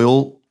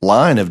royal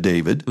line of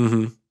David.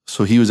 Mm-hmm.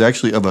 So he was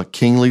actually of a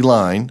kingly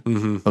line.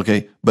 Mm-hmm.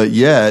 Okay. But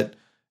yet,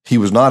 he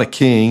was not a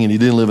king and he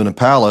didn't live in a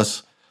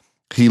palace.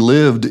 He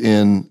lived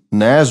in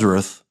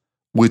Nazareth,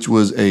 which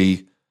was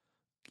a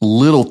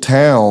little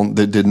town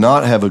that did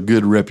not have a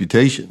good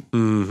reputation.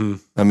 Mm-hmm.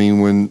 I mean,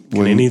 when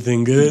can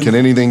anything good?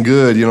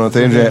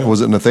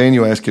 Was it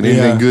Nathaniel asked, "Can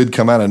anything good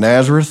come out of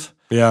Nazareth?"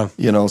 Yeah,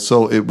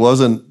 so it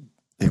wasn't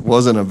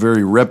a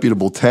very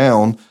reputable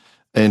town,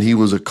 and he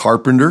was a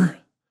carpenter,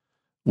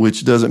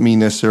 which doesn't mean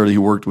necessarily he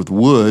worked with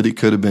wood. It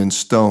could have been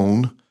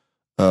stone,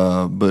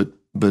 but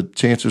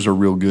chances are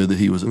real good that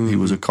he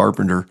was a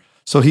carpenter.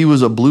 So he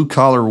was a blue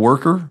collar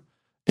worker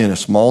in a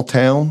small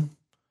town.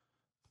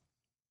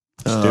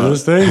 Doing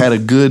his thing. Had a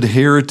good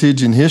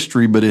heritage and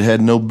history, but it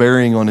had no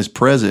bearing on his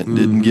present.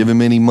 Didn't give him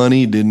any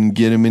money, didn't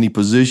get him any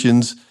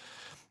positions.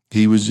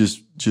 He was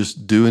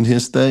just doing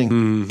his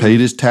thing, paid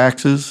his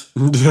taxes,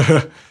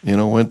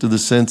 went to the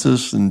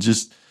census and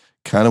just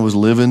kind of was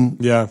living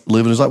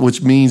his life,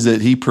 which means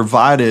that he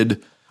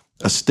provided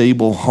a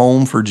stable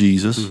home for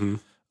Jesus.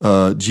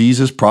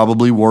 Jesus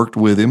probably worked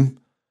with him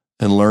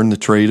and learned the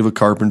trade of a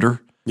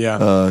carpenter.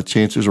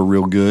 Chances are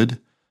real good.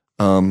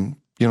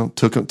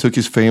 Took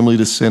his family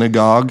to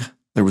synagogue.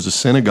 There was a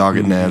synagogue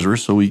at Nazareth,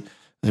 so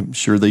I'm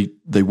sure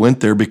they went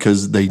there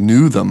because they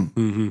knew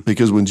them.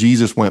 Because when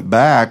Jesus went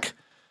back,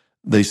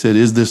 they said,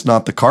 "Is this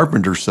not the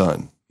carpenter's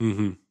son?"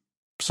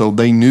 So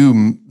they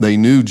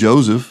knew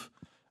Joseph,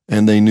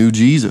 and they knew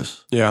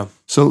Jesus.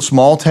 So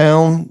small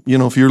town,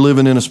 if you're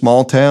living in a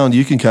small town,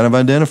 you can kind of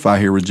identify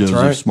here with Joseph.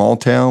 Right. Small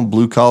town,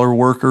 blue collar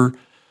worker,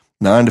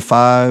 9 to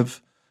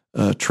 5,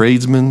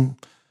 tradesman.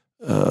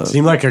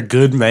 Seemed like a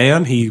good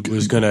man. He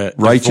was going to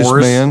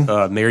divorce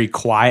Mary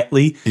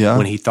quietly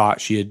when he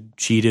thought she had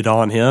cheated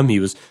on him. He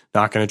was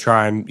not going to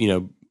try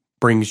and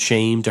bring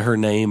shame to her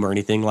name or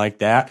anything like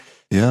that.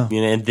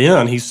 And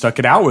then he stuck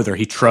it out with her.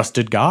 He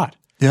trusted God.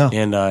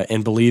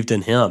 And believed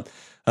in him,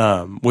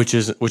 which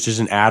is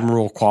an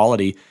admirable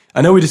quality.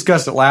 I know we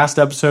discussed it last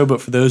episode,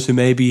 but for those who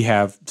maybe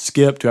have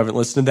skipped, who haven't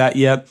listened to that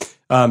yet,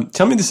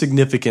 tell me the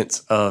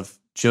significance of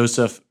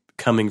Joseph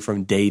coming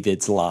from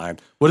David's line.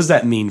 What does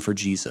that mean for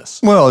Jesus?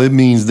 Well, it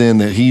means then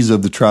that he's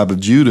of the tribe of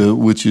Judah,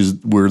 which is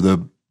where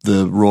the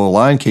royal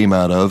line came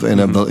out of, and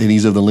and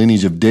he's of the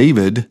lineage of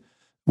David,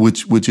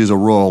 which is a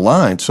royal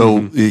line.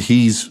 So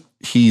he's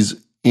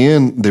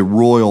in the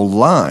royal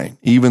line,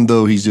 even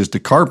though he's just a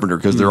carpenter,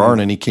 because there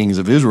aren't any kings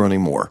of Israel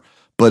anymore.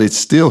 But it's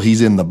still,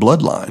 he's in the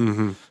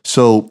bloodline.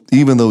 So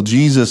even though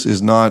Jesus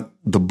is not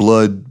the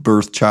blood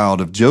birth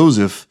child of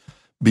Joseph,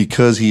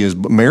 because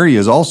Mary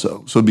is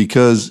also. So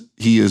because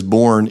he is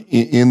born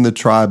in the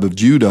tribe of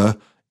Judah,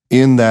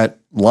 in that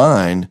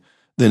line,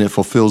 then it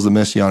fulfills the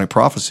messianic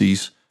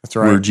prophecies. That's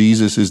right. Where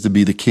Jesus is to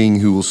be the king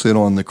who will sit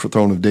on the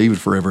throne of David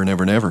forever and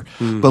ever and ever.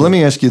 But let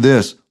me ask you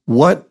this.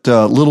 What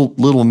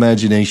little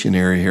imagination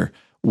area here?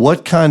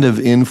 What kind of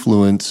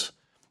influence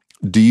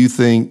do you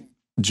think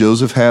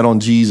Joseph had on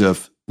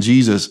Jesus,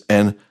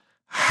 and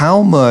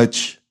how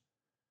much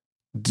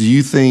do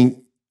you think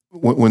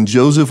when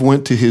Joseph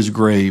went to his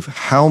grave,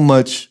 how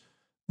much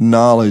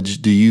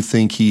knowledge do you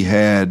think he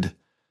had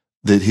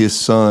that his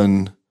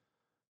son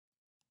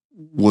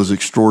was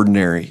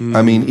extraordinary?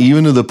 I mean,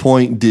 even to the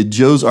point, did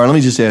Joseph, or let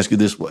me just ask you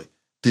this way.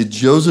 Did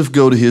Joseph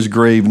go to his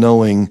grave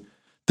knowing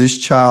this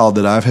child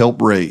that I've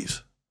helped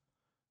raise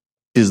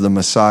is the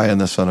Messiah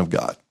and the Son of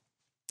God?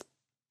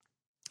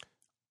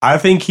 I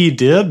think he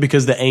did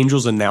because the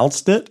angels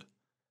announced it.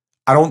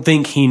 I don't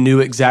think he knew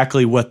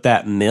exactly what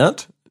that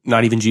meant.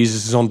 Not even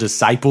Jesus' own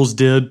disciples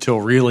did till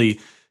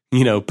really,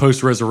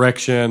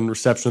 post-resurrection,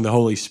 reception of the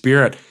Holy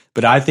Spirit.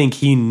 But I think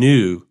he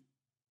knew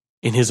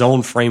in his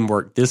own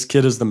framework, this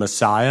kid is the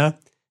Messiah.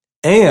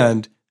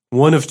 And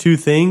one of two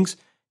things,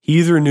 he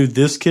either knew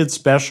this kid's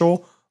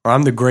special or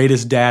I'm the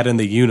greatest dad in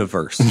the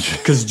universe,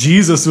 because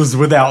Jesus was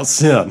without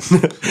sin.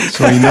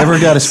 So he never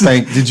got a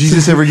spank. Did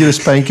Jesus ever get a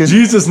spanking?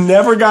 Jesus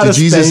never got a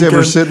spanking. Did Jesus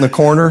ever sit in the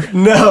corner?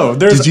 No.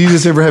 Did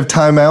Jesus ever have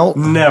timeout?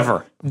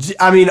 Never.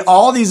 I mean,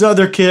 all these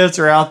other kids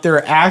are out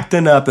there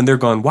acting up, and they're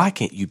going, why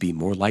can't you be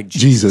more like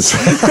Jesus?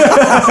 Maybe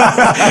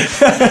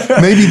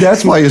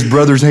that's why his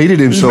brothers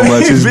hated him so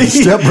much, his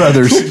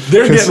stepbrothers.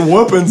 They're getting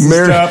whoopings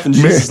and stuff, and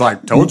Jesus is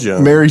like, told you.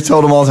 Mary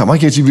told him all the time, why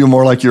can't you be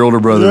more like your older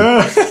brother?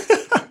 Yeah.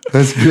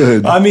 That's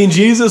good. I mean,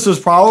 Jesus was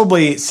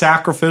probably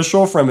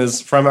sacrificial from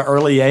an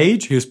early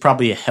age. He was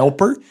probably a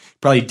helper.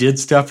 Probably did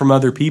stuff from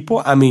other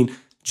people. I mean,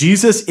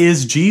 Jesus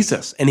is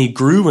Jesus, and he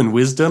grew in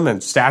wisdom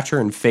and stature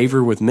and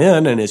favor with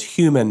men and his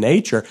human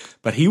nature,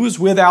 but he was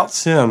without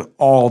sin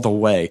all the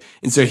way.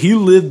 And so he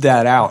lived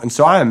that out. And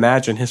so I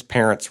imagine his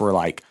parents were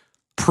like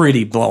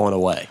pretty blown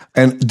away.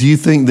 And do you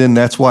think then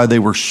that's why they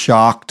were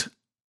shocked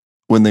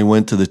when they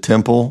went to the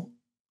temple?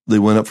 They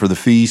went up for the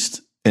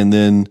feast, and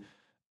then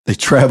they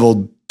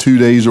traveled 2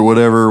 days or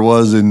whatever it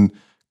was and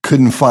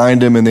couldn't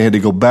find him, and they had to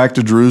go back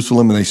to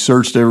Jerusalem, and they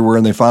searched everywhere,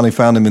 and they finally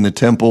found him in the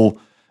temple.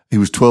 He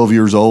was 12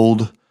 years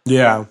old.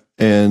 Yeah.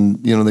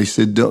 And, they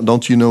said,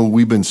 don't you know,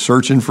 we've been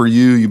searching for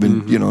you. You've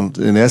been,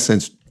 in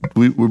essence,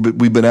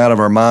 we've been out of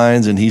our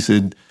minds. And he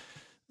said,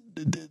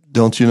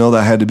 don't you know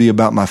that had to be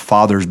about my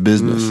Father's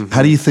business?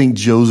 How do you think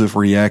Joseph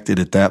reacted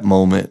at that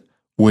moment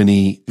when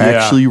he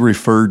actually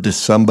referred to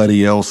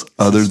somebody else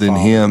other than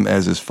him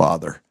as his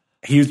father?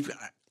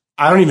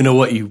 I don't even know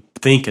what you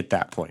think at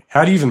that point.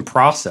 How do you even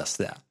process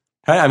that?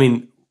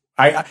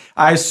 I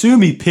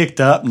assume he picked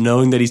up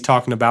knowing that he's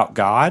talking about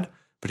God,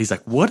 but he's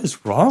like, what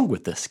is wrong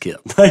with this kid?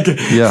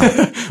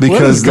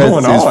 Because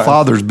his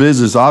father's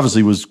business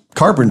obviously was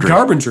carpentry.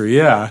 Carpentry,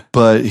 yeah.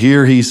 But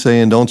here he's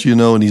saying, don't you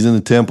know, and he's in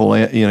the temple,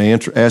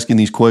 asking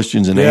these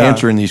questions and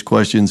answering these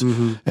questions,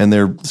 and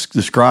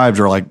the scribes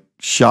are like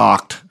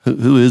shocked.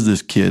 Who is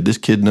this kid? This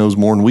kid knows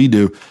more than we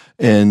do.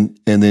 And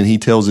then he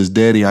tells his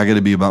daddy, I got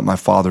to be about my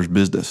Father's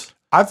business.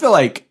 I feel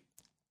like,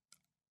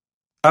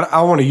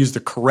 I want to use the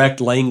correct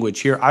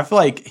language here. I feel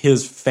like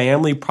his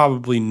family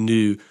probably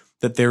knew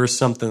that there is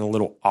something a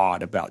little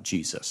odd about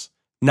Jesus.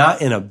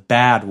 Not in a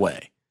bad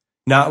way,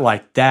 not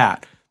like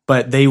that,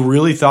 but they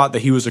really thought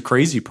that he was a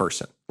crazy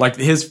person. Like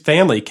his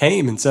family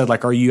came and said,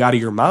 like, "Are you out of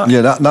your mind?"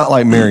 Yeah, not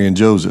like Mary and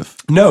Joseph.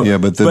 No, yeah,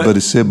 but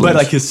his siblings, but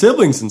like his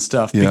siblings and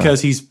stuff, Yeah.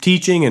 because he's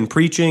teaching and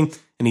preaching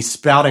and he's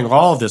spouting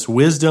all of this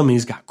wisdom. And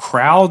he's got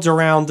crowds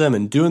around him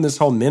and doing this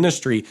whole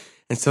ministry,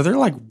 and so they're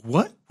like,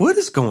 "What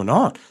is going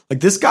on?" Like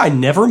this guy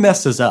never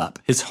messes up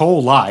his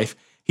whole life.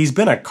 He's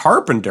been a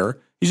carpenter.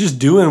 He's just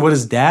doing what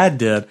his dad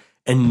did,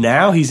 and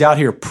now he's out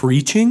here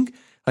preaching.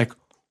 Like,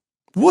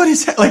 what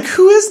is like?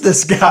 Who is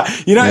this guy?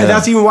 You know, Yeah. and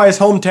that's even why his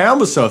hometown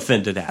was so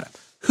offended at him.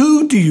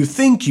 Who do you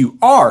think you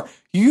are?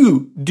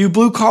 You do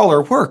blue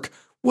collar work.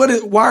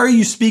 Why are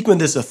you speaking with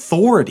this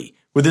authority,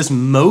 with this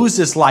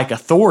Moses-like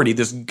authority,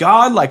 this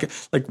God-like?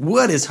 Like,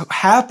 what is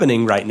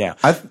happening right now?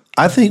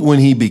 I think when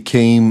he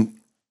became,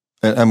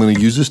 and I'm going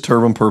to use this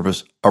term on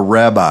purpose, a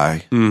rabbi,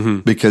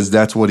 because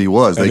that's what he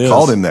was. They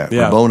called him that,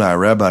 Yeah. Rabboni,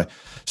 rabbi.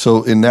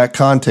 So in that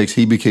context,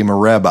 he became a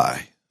rabbi.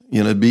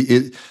 You know,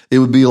 it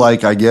would be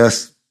like, I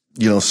guess,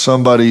 you know,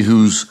 somebody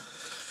who's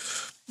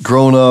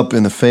grown up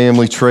in the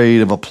family trade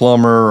of a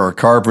plumber or a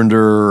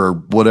carpenter or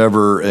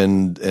whatever,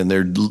 and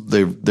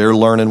they're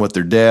learning with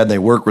their dad, and they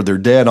work with their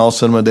dad, and all of a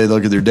sudden one day they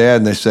look at their dad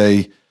and they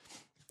say,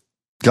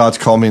 "God's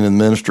called me in the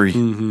ministry.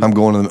 I'm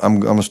going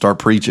to start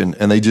preaching."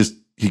 And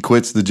he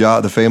quits the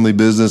job, the family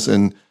business,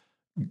 and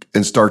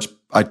starts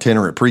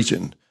itinerant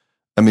preaching.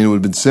 I mean, it would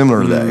have been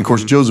similar to that. Of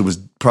course, Joseph was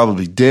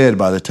probably dead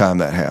by the time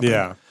that happened.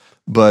 Yeah.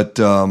 But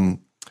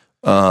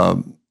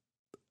I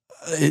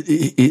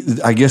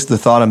guess the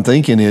thought I'm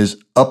thinking is,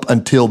 up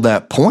until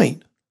that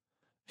point,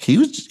 he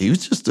was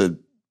just a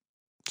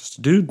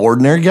dude,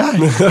 ordinary guy,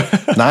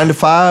 9 to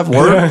 5,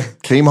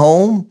 work, came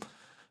home,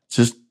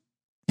 just,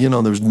 you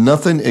know, there's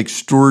nothing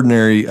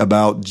extraordinary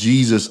about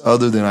Jesus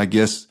other than, I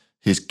guess,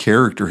 his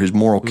character, his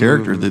moral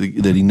character,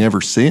 that he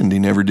never sinned, he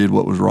never did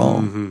what was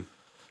wrong.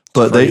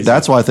 But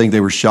that's why I think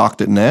they were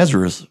shocked at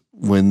Nazareth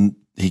when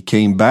he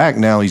came back.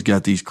 Now he's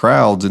got these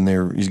crowds and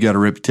he's got a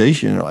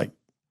reputation. They're like,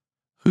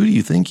 "Who do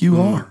you think you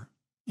are?"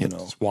 You know,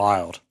 it's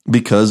wild. and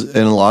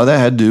a lot of that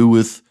had to do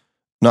with,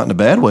 not in a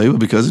bad way, but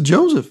because of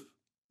Joseph.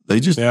 They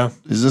just,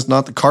 is this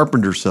not the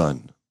carpenter's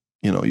son?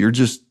 You know, you're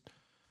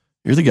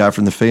the guy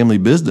from the family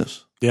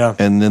business. Yeah.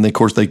 And then, of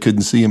course, they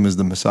couldn't see him as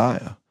the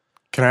Messiah.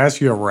 Can I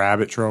ask you a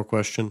rabbit trail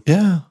question?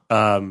 Yeah.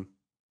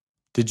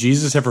 Did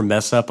Jesus ever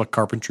mess up a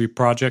carpentry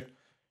project?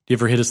 Did he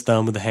ever hit his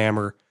thumb with a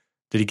hammer?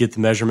 Did he get the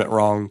measurement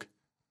wrong?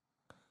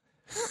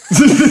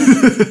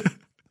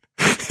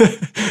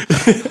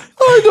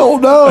 I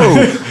don't know.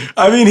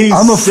 I mean,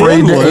 I'm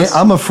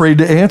afraid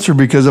to answer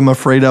because I'm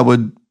afraid I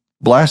would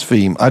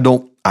blaspheme. I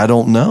don't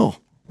know.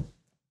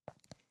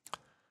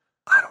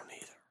 I don't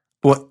either.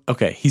 Well,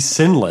 okay, he's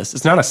sinless.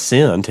 It's not a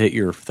sin to hit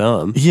your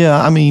thumb.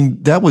 Yeah, I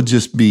mean, that would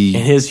just be...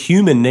 And his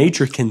human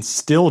nature can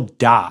still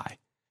die.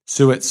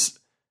 So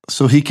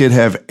he could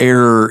have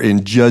error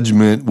in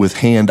judgment with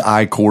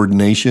hand-eye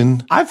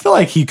coordination? I feel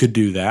like he could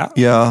do that.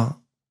 Yeah.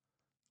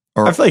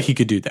 I feel like he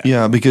could do that.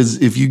 Yeah,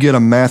 because if you get a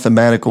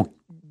mathematical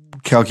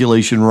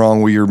calculation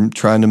wrong where you're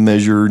trying to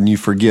measure and you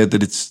forget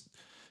that you're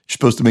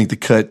supposed to make the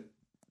cut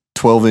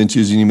 12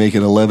 inches and you make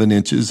it 11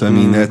 inches, I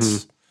mean,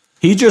 that's...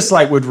 He just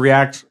would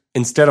react,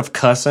 instead of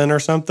cussing or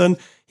something,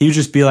 he would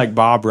just be like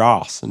Bob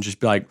Ross and just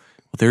be like,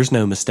 "Well, there's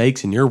no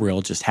mistakes in your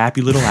world, just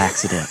happy little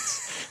accidents."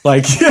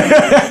 Like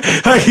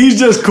he's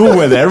just cool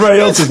with it.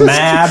 Everybody else is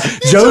mad.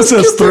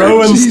 Joseph's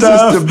throwing Jesus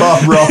stuff. to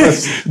Bob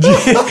Ross.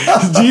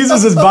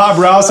 Jesus is Bob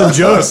Ross and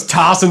Joseph's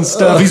tossing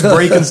stuff. He's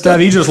breaking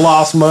stuff. He just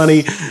lost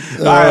money.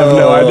 I have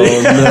no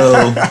idea.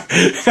 No.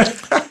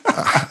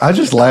 I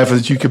just laugh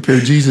that you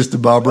compare Jesus to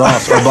Bob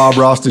Ross or Bob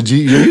Ross to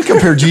Jesus. You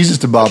compare Jesus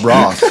to Bob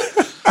Ross.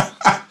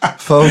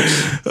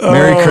 Folks,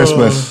 Merry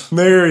Christmas.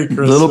 Merry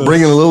Christmas.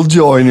 Bringing a little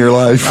joy in your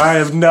life. I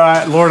have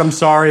not, Lord, I'm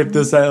sorry if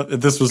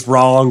this was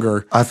wrong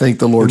or I think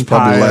the Lord's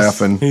probably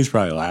laughing. He's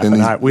probably laughing.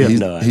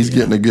 He's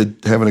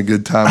having a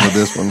good time with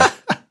this one.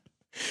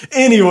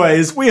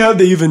 Anyways, we hope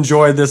that you've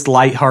enjoyed this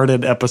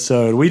lighthearted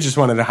episode. We just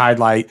wanted to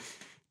highlight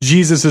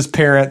Jesus'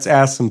 parents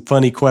asked some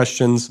funny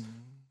questions.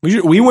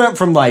 We went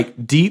from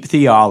deep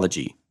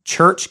theology,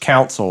 church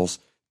councils,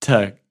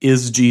 to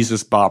is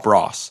Jesus Bob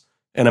Ross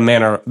in a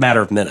matter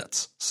of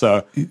minutes.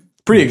 So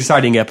pretty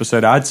exciting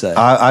episode, I'd say.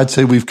 I'd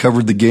say we've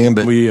covered the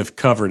gambit. We have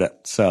covered it.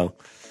 So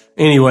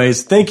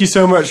anyways, thank you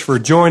so much for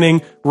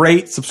joining.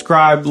 Rate,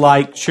 subscribe,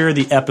 like, share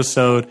the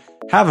episode.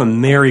 Have a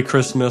Merry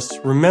Christmas.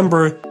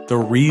 Remember the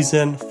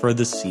reason for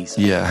the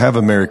season. Yeah, have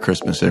a Merry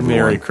Christmas, everyone.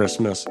 Merry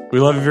Christmas. We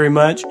love you very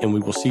much, and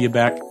we will see you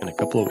back in a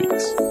couple of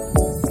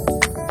weeks.